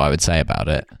certainly what I would say about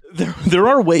it. There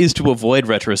are ways to avoid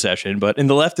retrocession, but in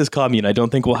the leftist commune, I don't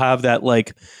think we'll have that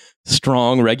like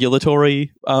strong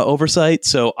regulatory oversight.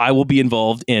 So I will be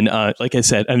involved in, like I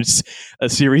said, a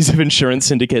series of insurance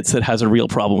syndicates that has a real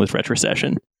problem with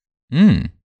retrocession.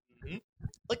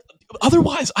 Like,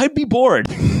 otherwise, I'd be bored.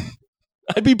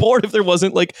 I'd be bored if there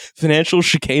wasn't like financial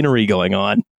chicanery going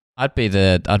on. I'd be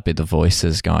the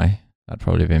voices guy. That'd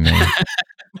probably be me.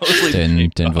 Mostly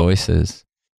doing voices.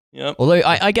 Yep. Although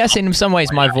I guess in some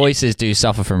ways my voices do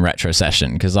suffer from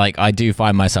retrocession, because like I do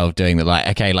find myself doing the like,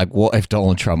 okay, like what if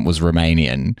Donald Trump was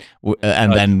Romanian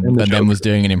and then was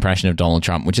doing an impression of Donald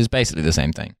Trump, which is basically the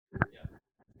same thing.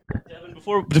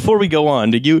 Devon, before we go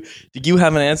on, did you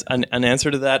have an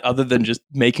answer to that other than just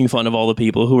making fun of all the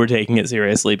people who were taking it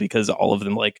seriously because all of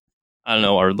them, like, I don't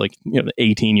know, are like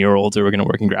 18-year-olds who are going to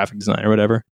work in graphic design or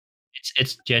whatever?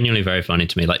 It's genuinely very funny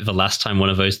to me. Like the last time one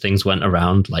of those things went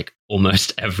around, like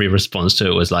almost every response to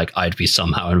it was like, I'd be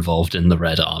somehow involved in the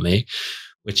Red Army,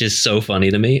 which is so funny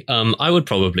to me. I would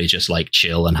probably just like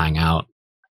chill and hang out.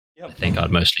 Yep. I think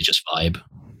I'd mostly just vibe.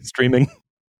 Streaming.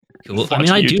 Cool. I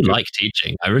mean, I do like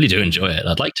teaching. I really do enjoy it.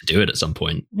 I'd like to do it at some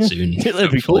point soon.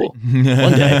 That'd be cool. One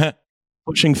day.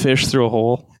 pushing fish through a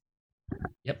hole.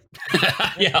 Yep.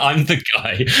 Yeah, I'm the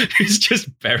guy who's just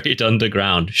buried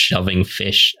underground, shoving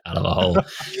fish out of a hole.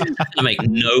 That make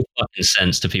no fucking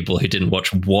sense to people who didn't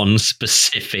watch one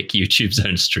specific YouTube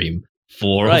Zone stream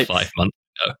 4 or 5 months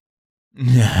ago.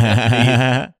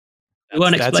 You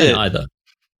won't explain it either.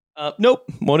 Nope,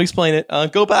 won't explain it.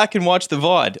 Go back and watch the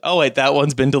VOD. Oh, wait, that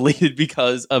one's been deleted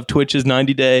because of Twitch's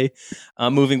 90-day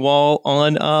moving wall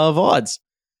on VODs.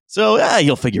 So,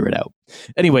 you'll figure it out.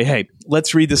 Anyway, hey,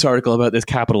 let's read this article about this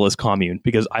capitalist commune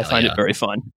because I find it very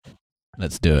fun.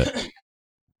 Let's do it.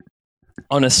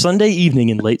 On a Sunday evening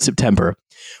in late September,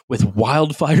 with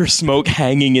wildfire smoke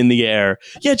hanging in the air.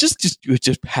 Yeah, just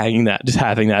having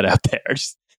that out there.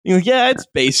 Just, it's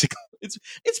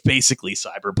basically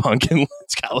cyberpunk in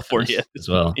California as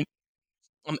well.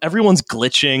 Everyone's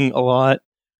glitching a lot.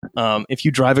 If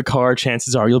you drive a car,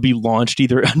 chances are you'll be launched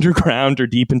either underground or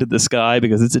deep into the sky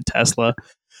because it's a Tesla.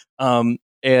 And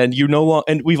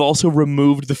we've also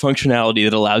removed the functionality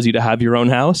that allows you to have your own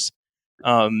house.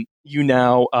 You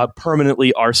now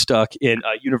permanently are stuck in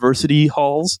university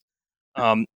halls,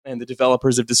 and the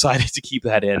developers have decided to keep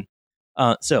that in.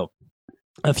 So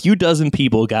a few dozen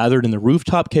people gathered in the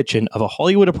rooftop kitchen of a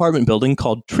Hollywood apartment building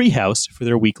called Treehouse for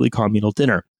their weekly communal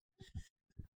dinner.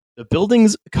 The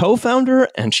building's co-founder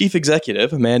and chief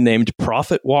executive, a man named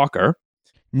Prophet Walker.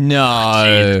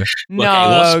 No,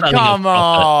 come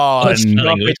on. Are we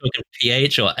talking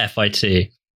PH or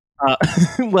FIT?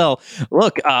 Well,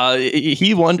 look,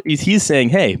 he's saying,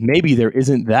 hey, maybe there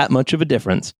isn't that much of a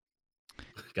difference.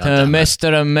 To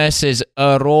Mr. and Mrs.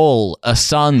 Earl, a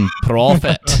son,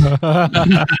 Prophet.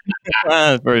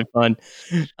 Very fun.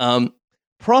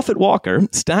 Prophet Walker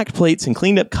stacked plates and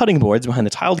cleaned up cutting boards behind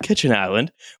the tiled kitchen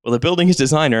island, while the building's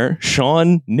designer,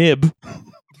 Sean Nib.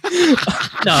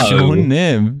 Sean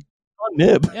Nib. Sean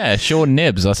Nib. Yeah, Sean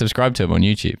Nibs. I subscribe to him on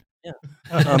YouTube.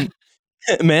 Yeah.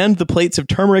 Manned the plates of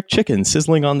turmeric chicken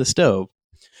sizzling on the stove.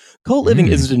 Co-living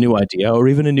isn't a new idea or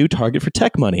even a new target for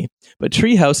tech money, but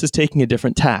Treehouse is taking a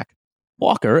different tack.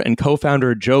 Walker and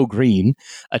co-founder Joe Green,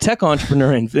 a tech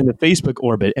entrepreneur in the Facebook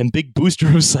orbit and big booster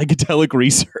of psychedelic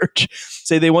research,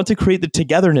 say they want to create the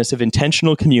togetherness of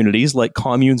intentional communities like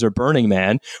communes or Burning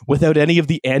Man without any of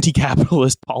the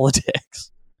anti-capitalist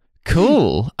politics.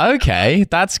 Cool. Okay,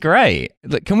 that's great.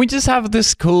 Look, can we just have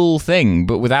this cool thing,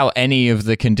 but without any of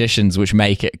the conditions which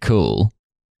make it cool?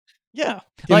 Yeah.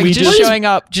 Like just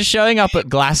showing up at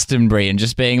Glastonbury and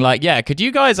just being like, yeah, could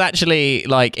you guys actually,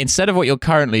 like, instead of what you're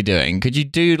currently doing, could you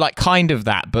do like kind of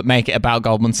that, but make it about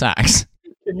Goldman Sachs?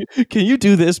 Can you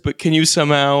do this, but can you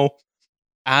somehow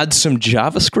add some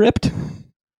JavaScript?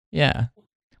 Yeah.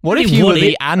 What if you were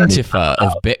the Antifa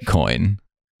of Bitcoin?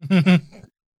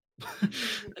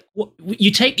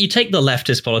 You take the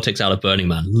leftist politics out of Burning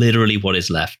Man. Literally, what is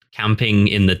left? Camping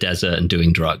in the desert and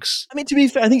doing drugs. I mean, to be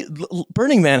fair, I think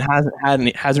Burning Man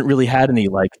hasn't really had any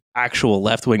like actual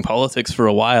left wing politics for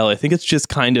a while. I think it's just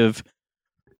kind of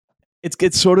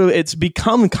it's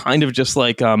become kind of just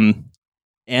like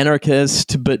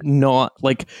anarchist, but not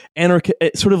like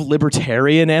sort of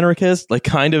libertarian anarchist. Like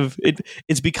kind of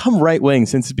it's become right wing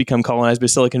since it's become colonized by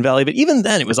Silicon Valley. But even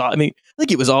then, I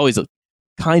think it was always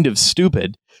kind of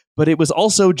stupid. But it was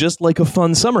also just like a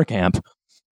fun summer camp.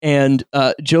 And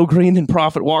Joe Green and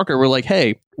Prophet Walker were like,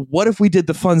 hey, what if we did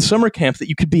the fun summer camp that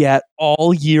you could be at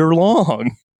all year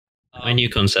long? My new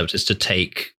concept is to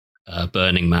take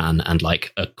Burning Man and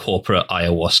like a corporate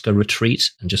ayahuasca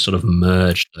retreat and just sort of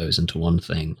merge those into one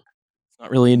thing. It's not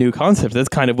really a new concept. That's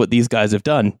kind of what these guys have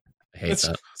done. I hate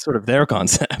that. Sort of their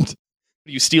concept.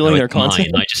 Are you stealing their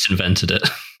concept? Mine. I just invented it.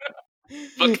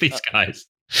 Fuck these guys.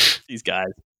 These guys.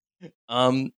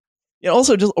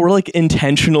 Also just or like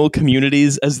intentional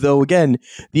communities, as though again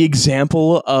the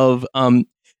example of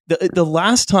the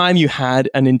last time you had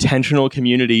an intentional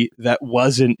community that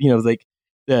wasn't like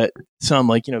that some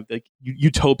like like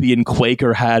utopian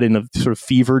Quaker had in a sort of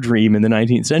fever dream in the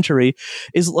 19th century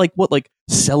is like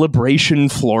Celebration,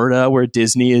 Florida, where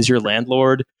Disney is your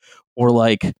landlord, or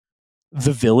like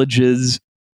The Villages,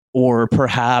 or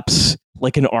perhaps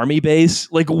like an army base.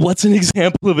 Like, what's an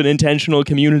example of an intentional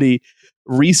community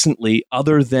recently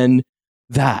other than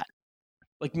that?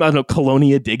 Like, I don't know,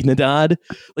 Colonia Dignidad.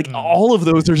 Like, all of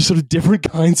those are sort of different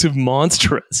kinds of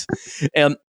monstrous.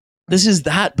 And this is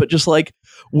that, but just like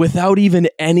without even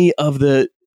any of the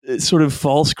sort of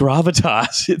false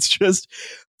gravitas. It's just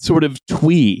sort of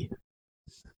twee.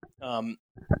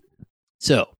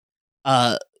 So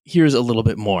here's a little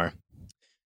bit more.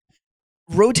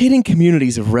 Rotating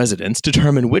communities of residents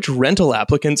determine which rental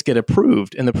applicants get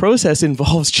approved, and the process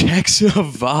involves checks of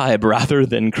vibe rather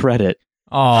than credit.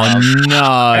 Oh,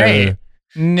 no. Hey,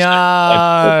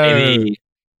 No.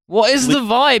 What is the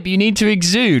vibe you need to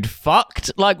exude?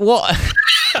 Fucked? Like what?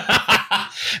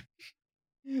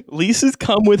 Leases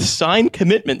come with signed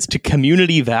commitments to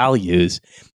community values,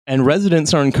 and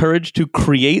residents are encouraged to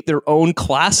create their own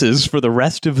classes for the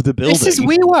rest of the building. This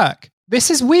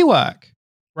is WeWork,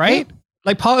 right? Yeah.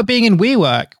 Like part of being in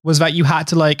WeWork was that you had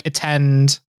to like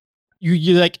attend.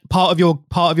 You like part of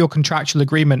your contractual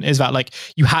agreement is that like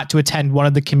you had to attend one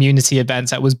of the community events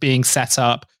that was being set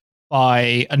up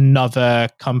by another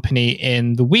company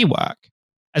in the WeWork,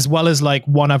 as well as like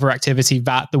one other activity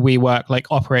that the WeWork like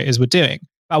operators were doing.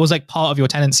 That was like part of your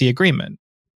tenancy agreement.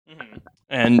 Mm-hmm.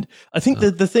 And I think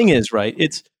that the thing is, right,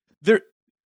 it's there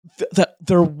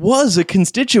there was a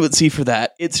constituency for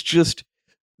that. It's just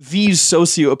these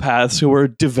sociopaths who are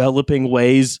developing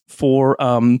ways for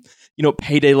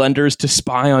payday lenders to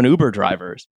spy on Uber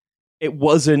drivers. It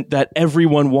wasn't that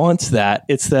everyone wants that.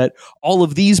 It's that all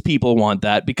of these people want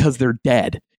that because they're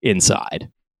dead inside.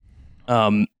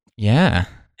 Yeah.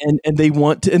 And they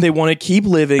want to keep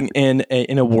living in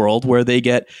a world where they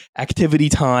get activity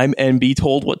time and be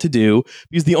told what to do,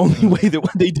 because the only way that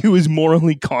what they do is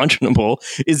morally conscionable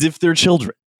is if they're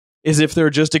children, is if they're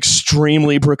just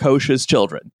extremely precocious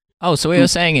children. Oh, so what you're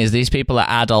saying is these people are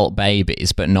adult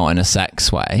babies, but not in a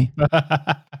sex way.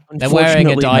 They're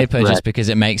wearing a diaper just because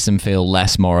it makes them feel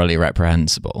less morally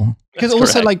reprehensible. Because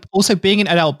also being an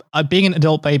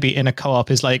adult baby in a co-op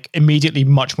is like immediately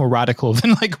much more radical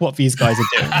than like what these guys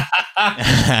are doing.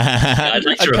 I'd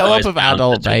like to a co-op of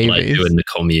adult babies. Like in the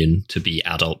commune to be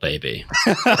adult baby.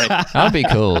 That'd be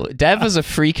cool. Dev is a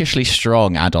freakishly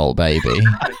strong adult baby.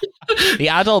 The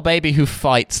adult baby who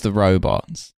fights the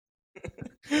robots.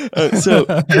 So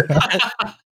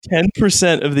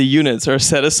 10% of the units are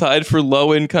set aside for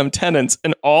low-income tenants,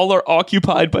 and all are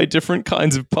occupied by different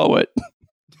kinds of poet.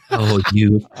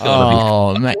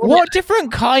 Oh, man. What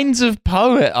different kinds of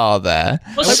poet are there?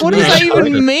 Like, what does that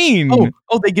even mean?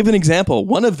 Oh, they give an example.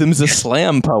 One of them is a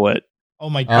slam poet. Oh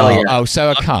my god. Oh,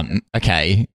 so a cunt.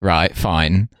 Okay, right,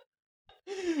 fine.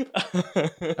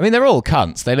 I mean, they're all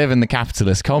cunts. They live in the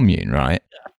capitalist commune, right?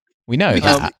 We know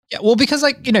that. Yeah, well, because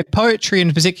like, poetry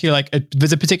in particular, like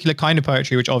there's a particular kind of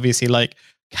poetry which obviously like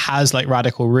has like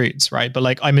radical roots, right? But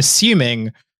like I'm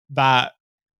assuming that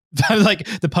like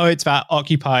the poets that are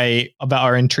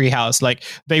in Treehouse, like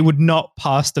they would not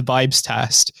pass the vibes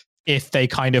test if they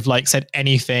kind of like said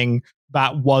anything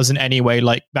that wasn't anyway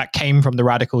like that came from the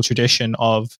radical tradition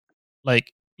of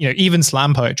like, even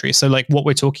slam poetry. So like what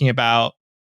we're talking about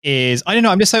is, I don't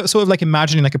know, I'm just sort of like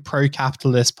imagining like a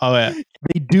pro-capitalist poet.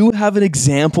 They do have an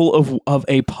example of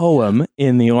a poem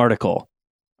in the article.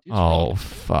 Oh,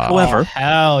 fuck. However,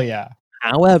 hell yeah.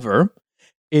 However,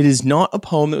 it is not a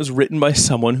poem that was written by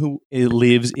someone who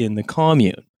lives in the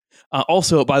commune.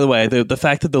 Also, by the way, the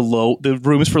fact that the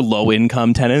rooms for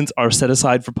low-income tenants are set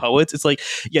aside for poets, it's like,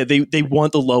 yeah, they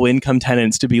want the low-income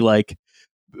tenants to be like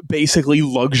basically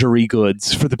luxury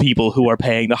goods for the people who are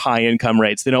paying the high income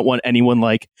rates. They don't want anyone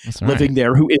like living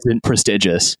there who isn't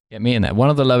prestigious. Get me in there. One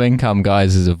of the low income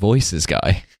guys is a voices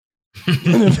guy.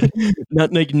 None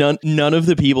of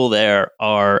the people there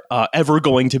are ever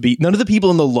going to be. None of the people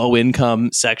in the low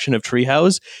income section of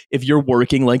Treehouse, if you're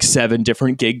working like 7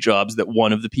 different gig jobs that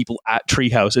one of the people at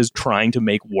Treehouse is trying to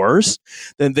make worse,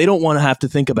 then they don't want to have to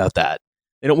think about that.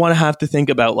 They don't want to have to think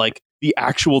about like the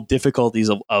actual difficulties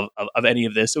of any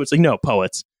of this. So it's like, no,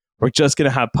 poets. We're just going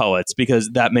to have poets because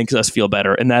that makes us feel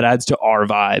better. And that adds to our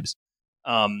vibes.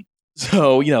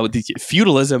 So, the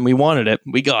feudalism, we wanted it.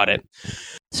 We got it.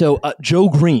 So Joe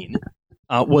Green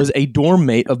was a dorm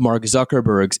mate of Mark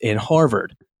Zuckerberg's in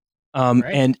Harvard.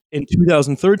 And in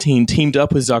 2013 teamed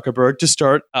up with Zuckerberg to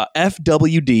start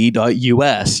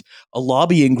FWD.US, a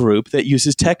lobbying group that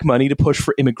uses tech money to push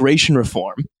for immigration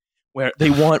reform, where they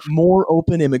want more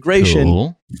open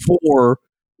immigration for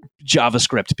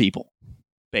JavaScript people,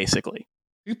 basically.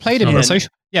 Who played him in the social?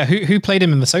 Yeah, who played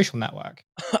him in the Social Network?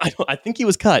 I think he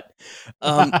was cut.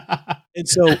 And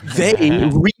so they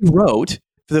rewrote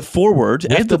the forward.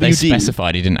 FWD. They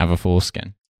specified he didn't have a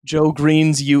foreskin. Joe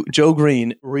Green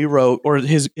rewrote, or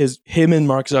him and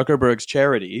Mark Zuckerberg's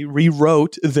charity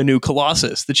rewrote the New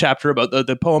Colossus, the chapter about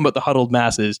the poem about the huddled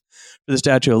masses for the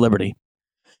Statue of Liberty.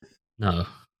 No.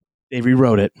 They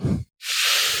rewrote it.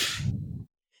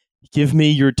 Give me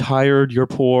your tired, your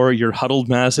poor, your huddled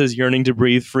masses yearning to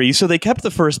breathe free. So they kept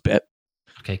the first bit.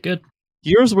 Okay, good.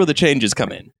 Here's where the changes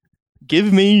come in.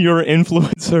 Give me your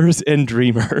influencers and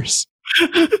dreamers.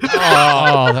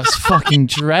 Oh, that's fucking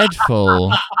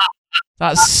dreadful.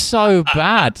 That's so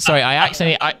bad. Sorry,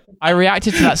 I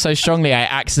reacted to that so strongly I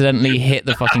accidentally hit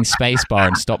the fucking space bar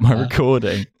and stopped my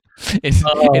recording.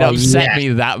 It upset me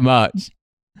that much.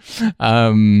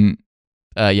 Yeah,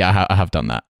 I have done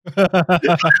that.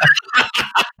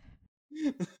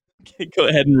 Okay, go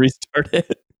ahead and restart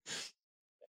it.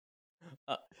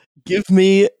 Give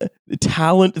me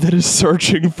talent that is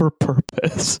searching for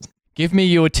purpose. Give me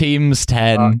your teams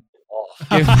 10.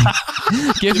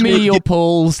 Give me your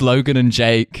Pauls, Logan and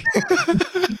Jake.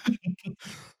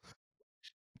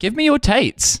 Give me your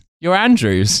Tates, your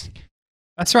Andrews.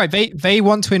 That's right. They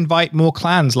want to invite more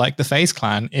clans like the FaZe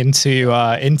clan into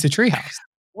Treehouse.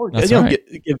 That's right.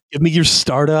 Give me your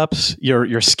startups, your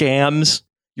scams,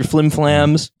 your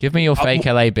flim-flams. Give me your fake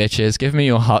LA bitches. Give me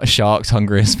your hot sharks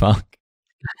hungry as fuck.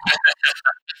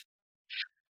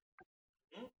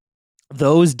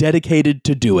 Those dedicated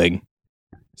to doing.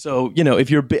 So, if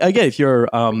you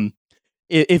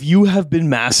have been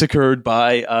massacred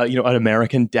by an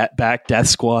American-backed death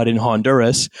squad in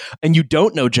Honduras and you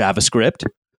don't know JavaScript,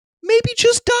 maybe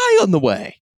just die on the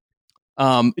way.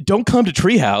 Don't come to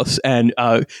Treehouse, and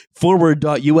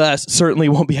forward.us certainly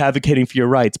won't be advocating for your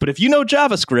rights. But if you know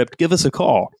JavaScript, give us a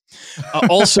call.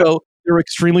 Also, they're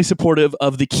extremely supportive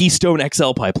of the Keystone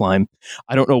XL pipeline.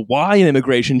 I don't know why an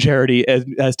immigration charity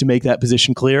has to make that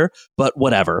position clear, but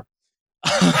whatever.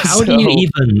 How do you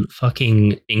even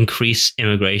fucking increase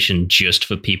immigration just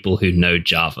for people who know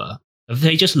Java? Have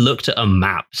they just looked at a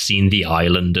map, seen the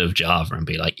island of Java, and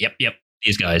be like, yep,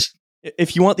 these guys?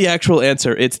 If you want the actual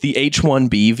answer, it's the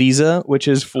H-1B visa, which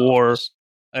is for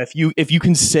if you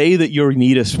can say that you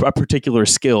need a particular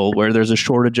skill where there's a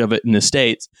shortage of it in the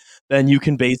States, then you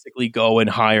can basically go and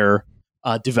hire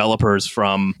developers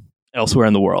from elsewhere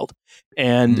in the world.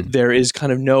 And there is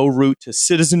kind of no route to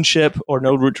citizenship or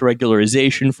no route to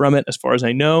regularization from it, as far as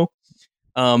I know.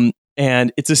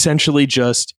 And it's essentially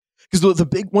just because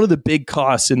one of the big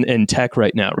costs in tech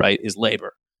right now, right, is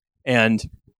labor. And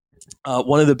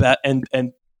one of the and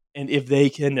if they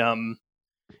can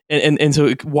and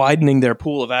so widening their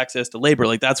pool of access to labor,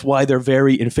 like that's why they're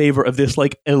very in favor of this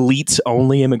like elites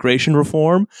only immigration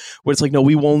reform, where it's like, no,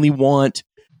 we only want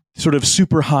sort of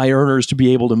super high earners to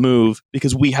be able to move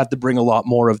because we have to bring a lot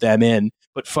more of them in,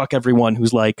 but fuck everyone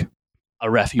who's like a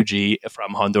refugee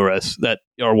from Honduras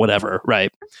or whatever,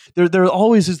 right? There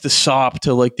always is the sop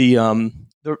to like the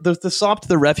sop to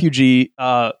the refugee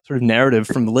sort of narrative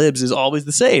from the libs is always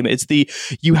the same. It's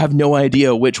you have no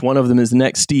idea which one of them is the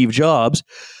next Steve Jobs.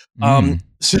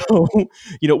 So,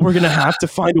 we're going to have to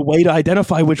find a way to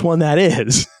identify which one that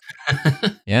is.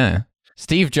 Yeah.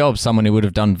 Steve Jobs, someone who would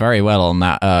have done very well on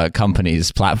that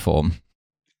company's platform.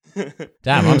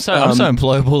 Damn, I'm so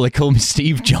employable. They call me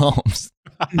Steve Jobs.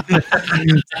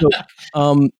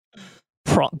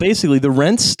 Basically, the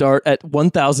rents start at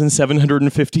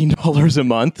 $1,715 a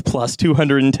month plus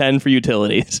 $210 for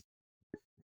utilities.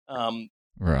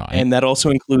 Right, and that also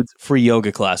includes free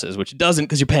yoga classes, which it doesn't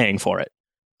because you're paying for it.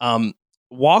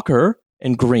 Walker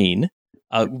and Green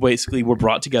basically were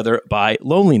brought together by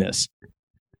loneliness.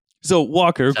 So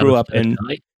Walker grew up in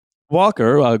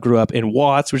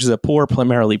Watts, which is a poor,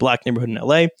 primarily black neighborhood in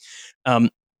LA, and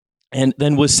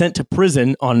then was sent to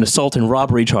prison on an assault and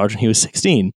robbery charge when he was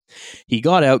 16. He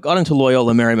got out, got into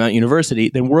Loyola Marymount University,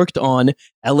 then worked on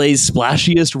LA's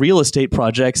splashiest real estate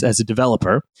projects as a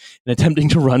developer and attempting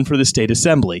to run for the state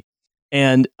assembly.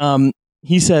 And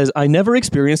he says, I never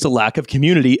experienced a lack of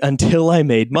community until I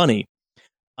made money.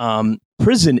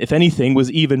 Prison, if anything,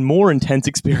 was even more intense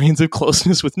experience of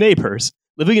closeness with neighbors.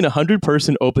 Living in a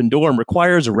 100-person open dorm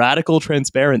requires radical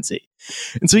transparency.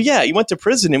 And so, yeah, he went to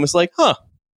prison and was like, I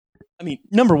mean,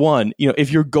 number one,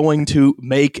 if you're going to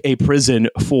make a prison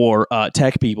for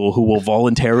tech people who will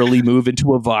voluntarily move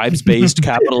into a vibes-based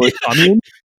capitalist commune,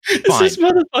 fine. This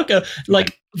motherfucker,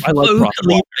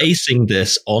 vocally basing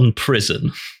this on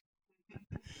prison.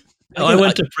 I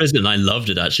went to prison. I loved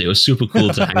it, actually. It was super cool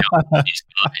to hang out with these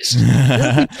guys.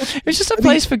 It's just a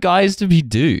place for guys to be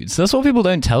dudes. That's what people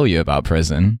don't tell you about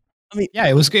prison. I mean, yeah,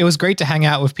 it was great to hang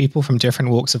out with people from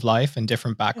different walks of life and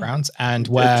different backgrounds, and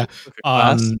where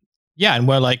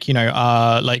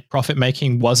profit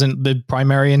making wasn't the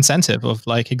primary incentive of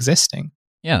like existing.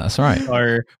 Yeah, that's right.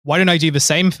 So why don't I do the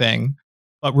same thing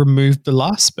but remove the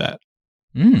last bit?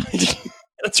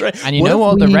 That's right. And you know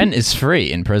what? The rent is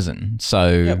free in prison.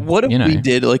 So what if we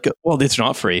did it's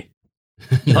not free.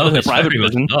 No, it's private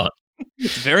prison. Not.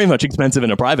 It's very much expensive in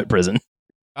a private prison.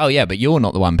 Oh yeah, but you're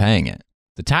not the one paying it.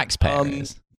 The taxpayer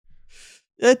is.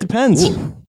 It depends.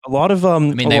 Ooh. A lot of I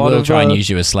mean, they will try and use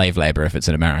you as slave labor if it's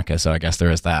in America. So I guess there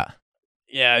is that.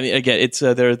 Yeah, I mean, again, it's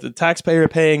they're the taxpayer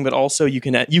paying, but also you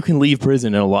can leave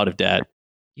prison in a lot of debt.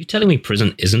 You telling me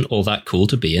prison isn't all that cool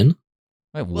to be in?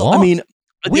 Wait, what? Well, I mean,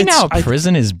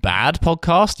 prison is bad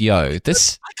podcast? Yo,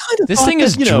 this thing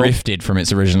has drifted from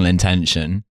its original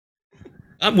intention.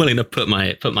 I'm willing to put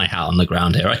my hat on the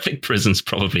ground here. I think prison's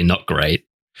probably not great.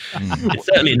 It's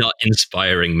certainly not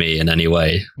inspiring me in any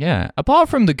way. Yeah, apart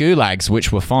from the gulags,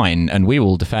 which were fine, and we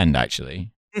will defend,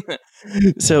 actually.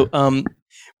 So,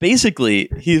 basically,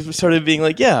 he started being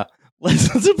like, yeah,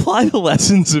 let's apply the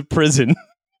lessons of prison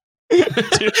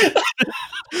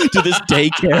to this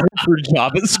daycare for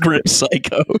JavaScript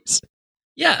psychos.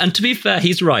 Yeah, and to be fair,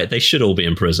 he's right. They should all be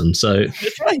in prison. So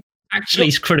That's right. Actually,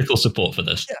 he's critical support for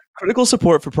this. Yeah, critical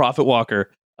support for Prophet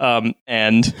Walker,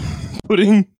 and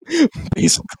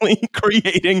basically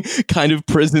creating kind of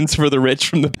prisons for the rich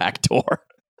from the back door,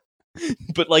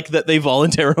 but like that they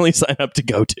voluntarily sign up to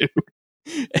go to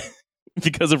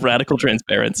because of radical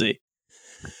transparency.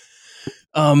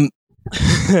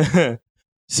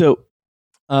 So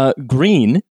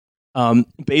Green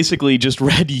basically just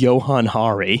read Johann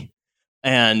Hari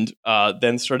and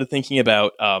then started thinking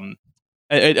about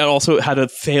it also had a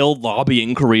failed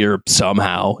lobbying career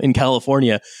somehow in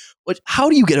California. But how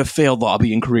do you get a failed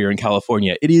lobbying career in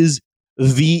California? It is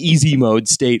the easy mode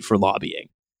state for lobbying,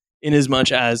 in as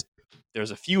much as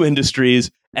there's a few industries.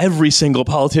 Every single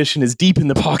politician is deep in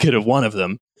the pocket of one of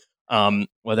them,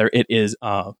 whether it is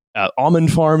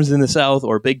almond farms in the south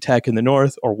or big tech in the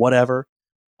north or whatever.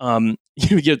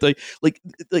 You get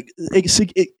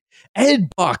Ed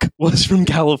Buck was from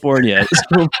California,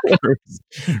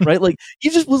 right? Like he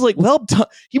just was like, well,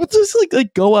 he would just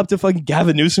like go up to fucking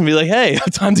Gavin Newsom and be like, "Hey,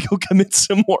 time to go commit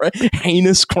some more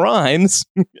heinous crimes."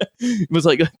 It was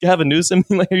like Gavin Newsom,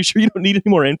 like, "Are you sure you don't need any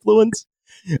more influence?"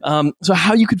 So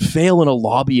how you could fail in a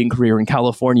lobbying career in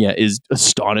California is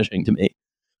astonishing to me.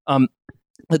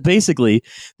 But basically,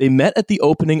 they met at the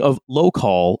opening of Low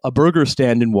Call, a burger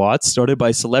stand in Watts started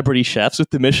by celebrity chefs with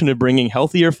the mission of bringing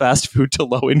healthier fast food to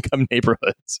low-income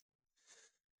neighborhoods.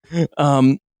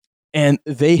 And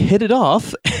they hit it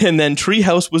off, and then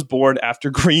Treehouse was born after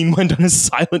Green went on a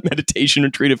silent meditation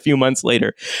retreat a few months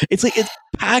later. It's like it's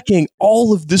packing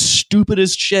all of the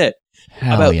stupidest shit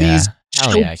about these.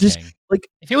 Hell yeah, King. Like,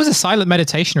 if it was a silent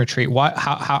meditation retreat, why?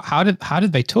 How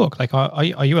did they talk? Like,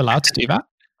 are you allowed to do that?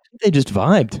 They just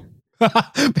vibed.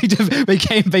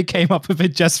 they came up with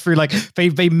it just through like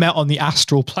they met on the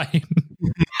astral plane.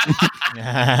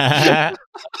 Yeah.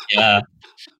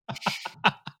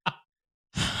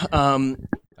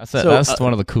 That's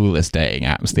one of the coolest dating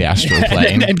apps, the astral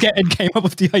plane, and came up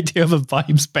with the idea of a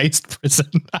vibes-based prison.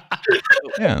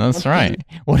 Yeah, that's right.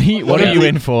 What are you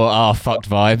in for? Fucked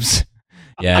vibes.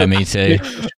 Yeah, me too.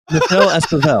 Michelle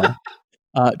Esquivel,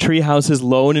 Treehouse's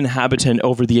lone inhabitant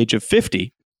over the age of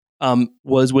 50,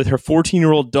 was with her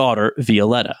 14-year-old daughter,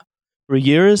 Violetta. For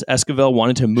years, Esquivel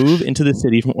wanted to move into the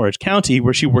city from Orange County,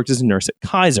 where she worked as a nurse at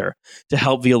Kaiser, to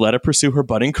help Violetta pursue her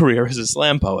budding career as a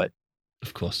slam poet.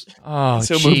 Of course. Oh,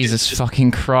 so Jesus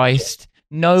fucking Christ.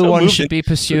 No one should be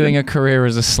pursuing a career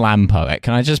as a slam poet.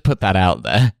 Can I just put that out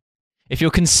there? If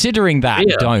you're considering that,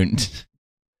 don't.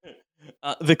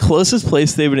 The closest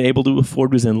place they've been able to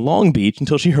afford was in Long Beach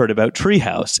until she heard about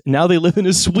Treehouse. Now they live in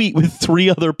a suite with 3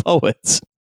 other poets.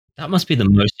 That must be the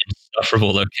most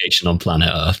insufferable location on planet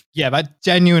Earth. Yeah, that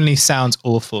genuinely sounds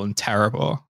awful and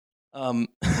terrible. One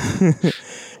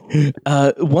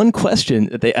question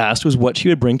that they asked was what she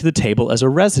would bring to the table as a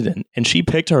resident, and she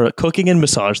picked her cooking and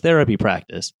massage therapy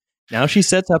practice. Now she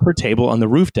sets up her table on the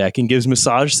roof deck and gives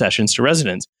massage sessions to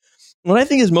residents. What I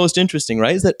think is most interesting,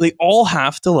 right, is that they all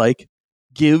have to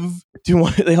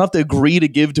they have to agree to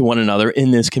give to one another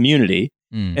in this community.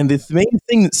 And the main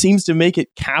thing that seems to make it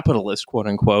capitalist, quote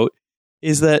unquote,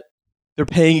 is that they're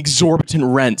paying exorbitant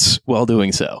rents while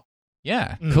doing so.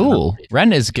 Yeah, cool.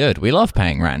 Rent is good. We love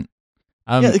paying rent.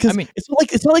 Because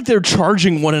it's not like they're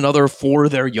charging one another for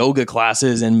their yoga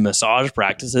classes and massage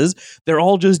practices. They're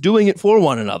all just doing it for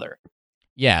one another.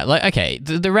 Yeah, like, okay,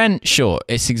 the rent, sure,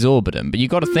 it's exorbitant, but you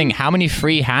got to think, how many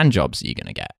free hand jobs are you going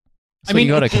to get? So you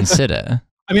got to consider.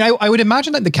 I mean, I would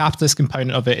imagine that the capitalist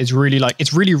component of it is really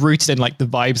it's really rooted in like the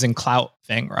vibes and clout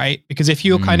thing, right? Because if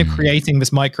you're kind of creating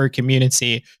this micro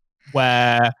community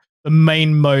where the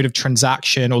main mode of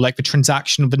transaction or like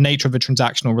the nature of the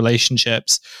transactional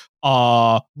relationships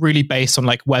are really based on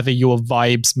like whether your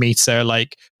vibes meter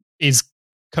like is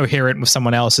coherent with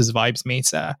someone else's vibes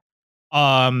meter.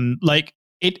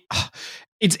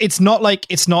 It's not like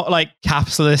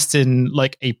capitalist in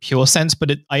like a pure sense,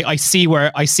 but I see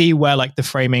where like the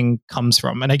framing comes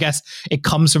from, and I guess it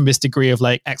comes from this degree of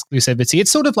like exclusivity.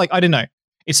 It's sort of like, I don't know,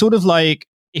 it's sort of like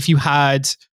if you had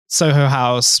Soho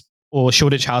House or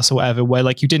Shoreditch House or whatever, where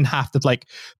like you didn't have to like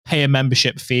pay a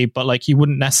membership fee, but like you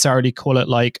wouldn't necessarily call it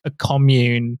like a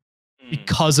commune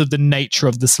because of the nature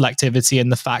of the selectivity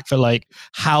and the fact that like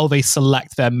how they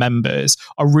select their members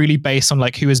are really based on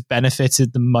like who has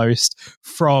benefited the most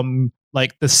from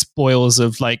like the spoils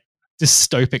of like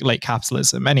dystopic late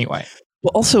capitalism anyway.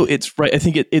 Well, also it's right. I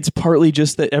think it's partly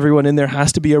just that everyone in there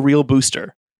has to be a real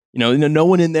booster. No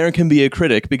one in there can be a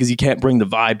critic because you can't bring the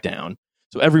vibe down.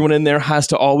 So everyone in there has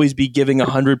to always be giving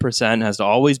 100%, has to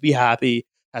always be happy,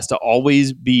 has to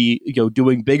always be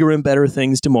doing bigger and better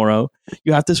things tomorrow.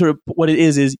 You have to sort of, what it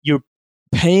is you're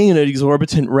paying an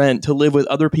exorbitant rent to live with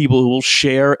other people who will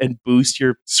share and boost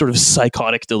your sort of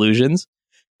psychotic delusions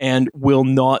and will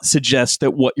not suggest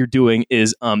that what you're doing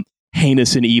is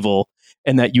heinous and evil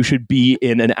and that you should be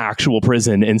in an actual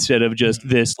prison instead of just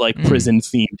this like prison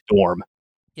themed dorm.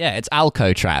 Yeah, it's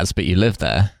Alcatraz, but you live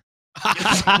there.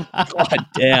 God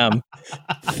damn.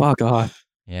 Fuck off.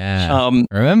 Yeah.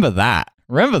 Remember that.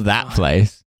 Remember that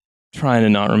place. Trying to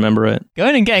not remember it.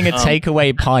 Going and getting a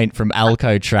takeaway pint from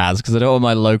Alcatraz because I don't want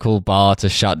my local bar to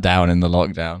shut down in the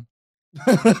lockdown.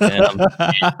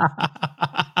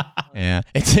 Yeah.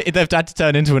 They've had to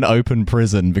turn into an open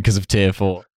prison because of Tier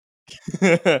 4.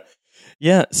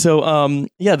 Yeah, so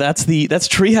that's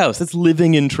Treehouse. That's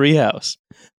living in Treehouse.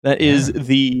 That is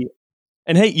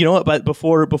and hey, you know what? But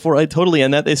before I totally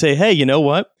end that, they say, hey, you know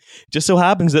what? Just so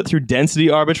happens that through density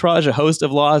arbitrage, a host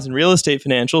of laws, and real estate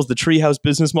financials, the Treehouse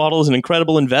business model is an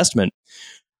incredible investment.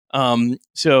 So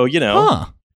it's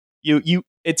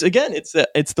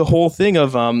the whole thing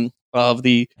of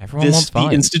the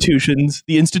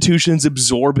institutions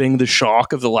absorbing the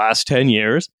shock of the last 10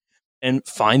 years and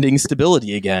finding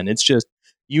stability again. It's just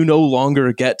you no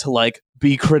longer get to like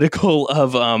be critical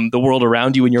of the world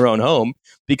around you in your own home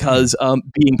because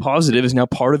being positive is now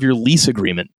part of your lease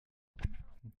agreement.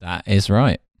 That is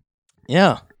right.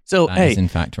 Yeah. So that is in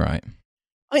fact right.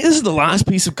 This is the last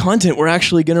piece of content we're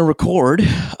actually going to record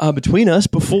between us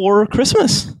before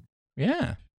Christmas.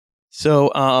 Yeah.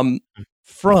 So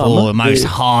for the most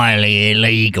highly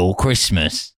illegal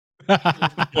Christmas.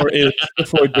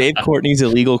 Before Dave Courtney's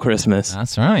illegal Christmas.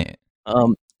 That's right.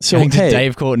 So going to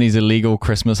Dave Courtney's illegal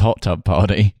Christmas hot tub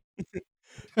party.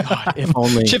 God, if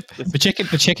only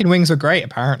the chicken wings are great.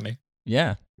 Apparently,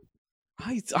 yeah.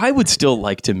 I would still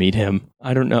like to meet him.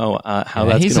 I don't know how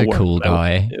that's he's going to work. He's a cool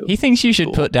guy. He thinks you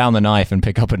should put down the knife and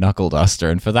pick up a knuckle duster,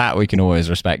 and for that we can always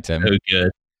respect him. Oh,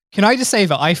 good. Can I just say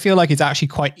that I feel like it's actually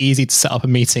quite easy to set up a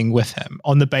meeting with him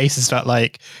on the basis that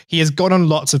like he has gone on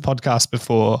lots of podcasts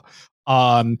before.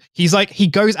 He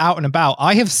goes out and about.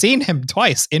 I have seen him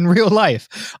twice in real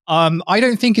life. I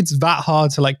don't think it's that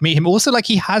hard to like meet him. Also, like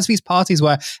he has these parties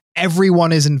where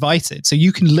everyone is invited, so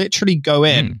you can literally go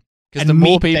in. Because the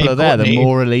more people are there, the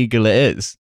more illegal it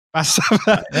is. That's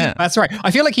right.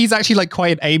 I feel like he's actually like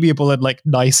quite an amiable and like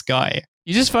nice guy.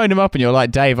 You just phone him up and you're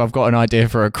like, Dave, I've got an idea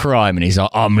for a crime. And he's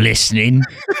like, I'm listening.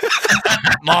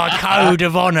 My code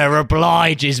of honor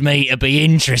obliges me to be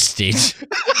interested.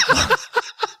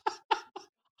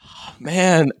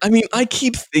 Man, I mean, I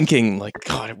keep thinking like,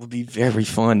 God, it would be very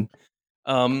fun.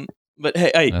 But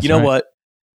hey, you know what?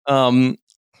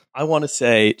 I want to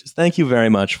say just thank you very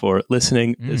much for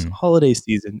listening this holiday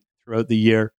season throughout the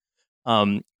year.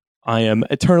 I am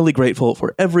eternally grateful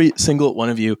for every single one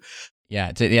of you.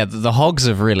 Yeah, the hogs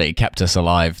have really kept us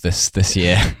alive this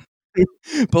year.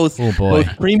 both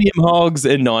premium hogs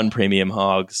and non-premium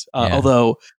hogs.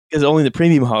 Although, because only the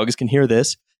premium hogs can hear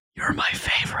this, you're my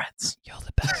favorites. You're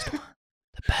the best one.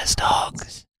 The best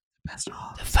hogs.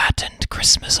 The fattened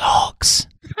Christmas hogs.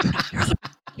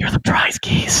 You're the prize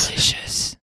geese.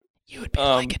 Delicious. You would be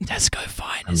like a Tesco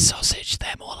Finest sausage.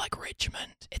 They're more like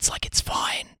Richmond. It's like it's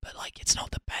fine, but like it's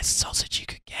not the best sausage you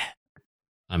could get.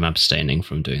 I'm abstaining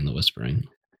from doing the whispering.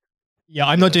 Yeah,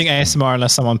 I'm not doing ASMR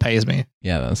unless someone pays me.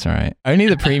 Yeah, that's all right. Only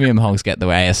the premium hogs get the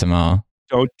ASMR.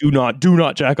 Do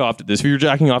not jack off to this. If you're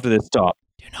jacking off to this, stop.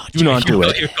 Do not do it.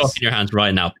 Put your cock in your hands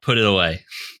right now. Put it away.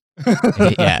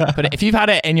 Yeah, but if you've had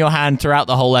it in your hand throughout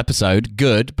the whole episode,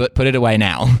 good, but put it away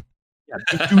now.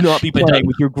 Yeah, do not be playing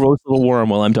with your gross little worm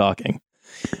while I'm talking.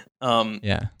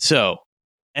 Yeah. So,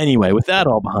 anyway, with that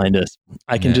all behind us,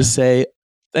 I can just say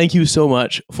thank you so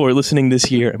much for listening this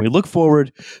year, and we look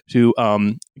forward to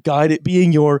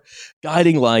being your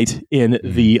guiding light in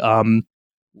the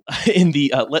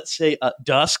let's say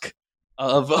dusk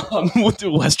of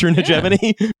Western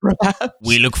hegemony. Perhaps.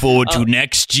 We look forward to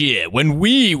next year when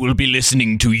we will be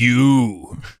listening to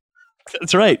you.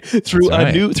 That's right. Through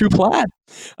Plaid.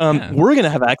 We're going to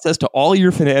have access to all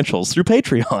your financials through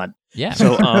Patreon. Yeah.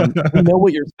 So we know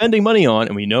what you're spending money on,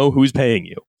 and we know who's paying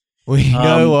you. We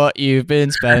know what you've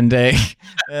been spending.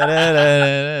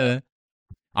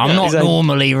 I'm not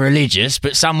normally religious,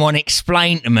 but someone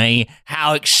explained to me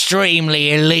how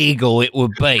extremely illegal it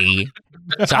would be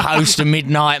to host a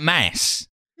midnight mass.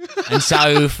 And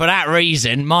so, for that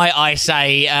reason, might I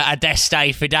say, adeste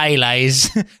fideles,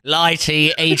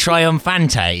 laeti e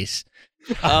triumphantes.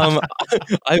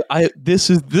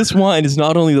 This wine is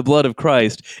not only the blood of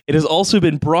Christ, it has also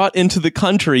been brought into the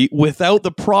country without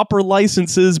the proper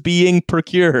licenses being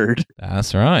procured.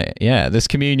 That's right. Yeah, this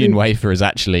communion wafer is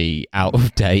actually out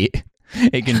of date.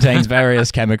 It contains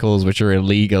various chemicals which are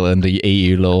illegal under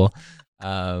EU law.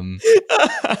 Yeah,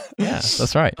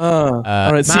 that's right. All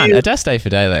right, man, adeste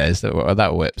fideles,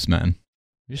 that whips, man.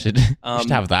 You should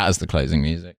have that as the closing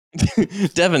music.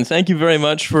 Devon, thank you very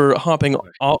much for hopping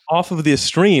off of the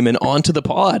stream and onto the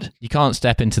pod. You can't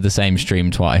step into the same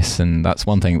stream twice, and that's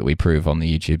one thing that we prove on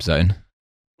the YouTube zone.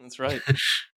 That's right.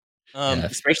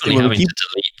 Especially having to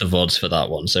delete the VODs for that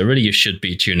one. So really, you should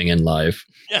be tuning in live.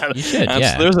 Yeah, you should.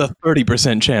 Yeah. There's a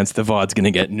 30% chance the VOD's going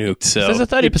to get nuked. So there's a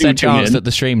 30% chance that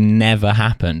the stream never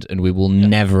happened, and we will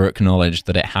never acknowledge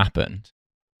that it happened.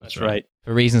 That's right.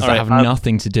 For reasons that have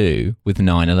nothing to do with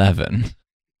 9/11.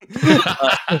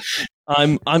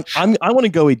 I want to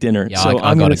go eat dinner, yeah, so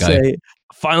I'm going to say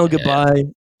final goodbye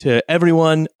to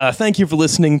everyone. Thank you for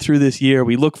listening through this year.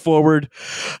 We look forward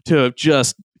to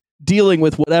just dealing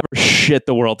with whatever shit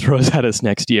the world throws at us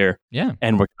next year. Yeah,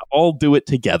 and we're going to all do it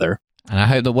together. And I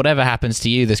hope that whatever happens to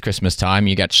you this Christmas time,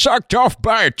 you get sucked off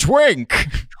by a twink.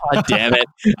 God damn it!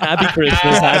 Happy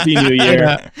Christmas, Happy New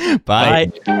Year. Bye.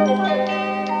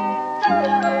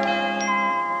 Bye.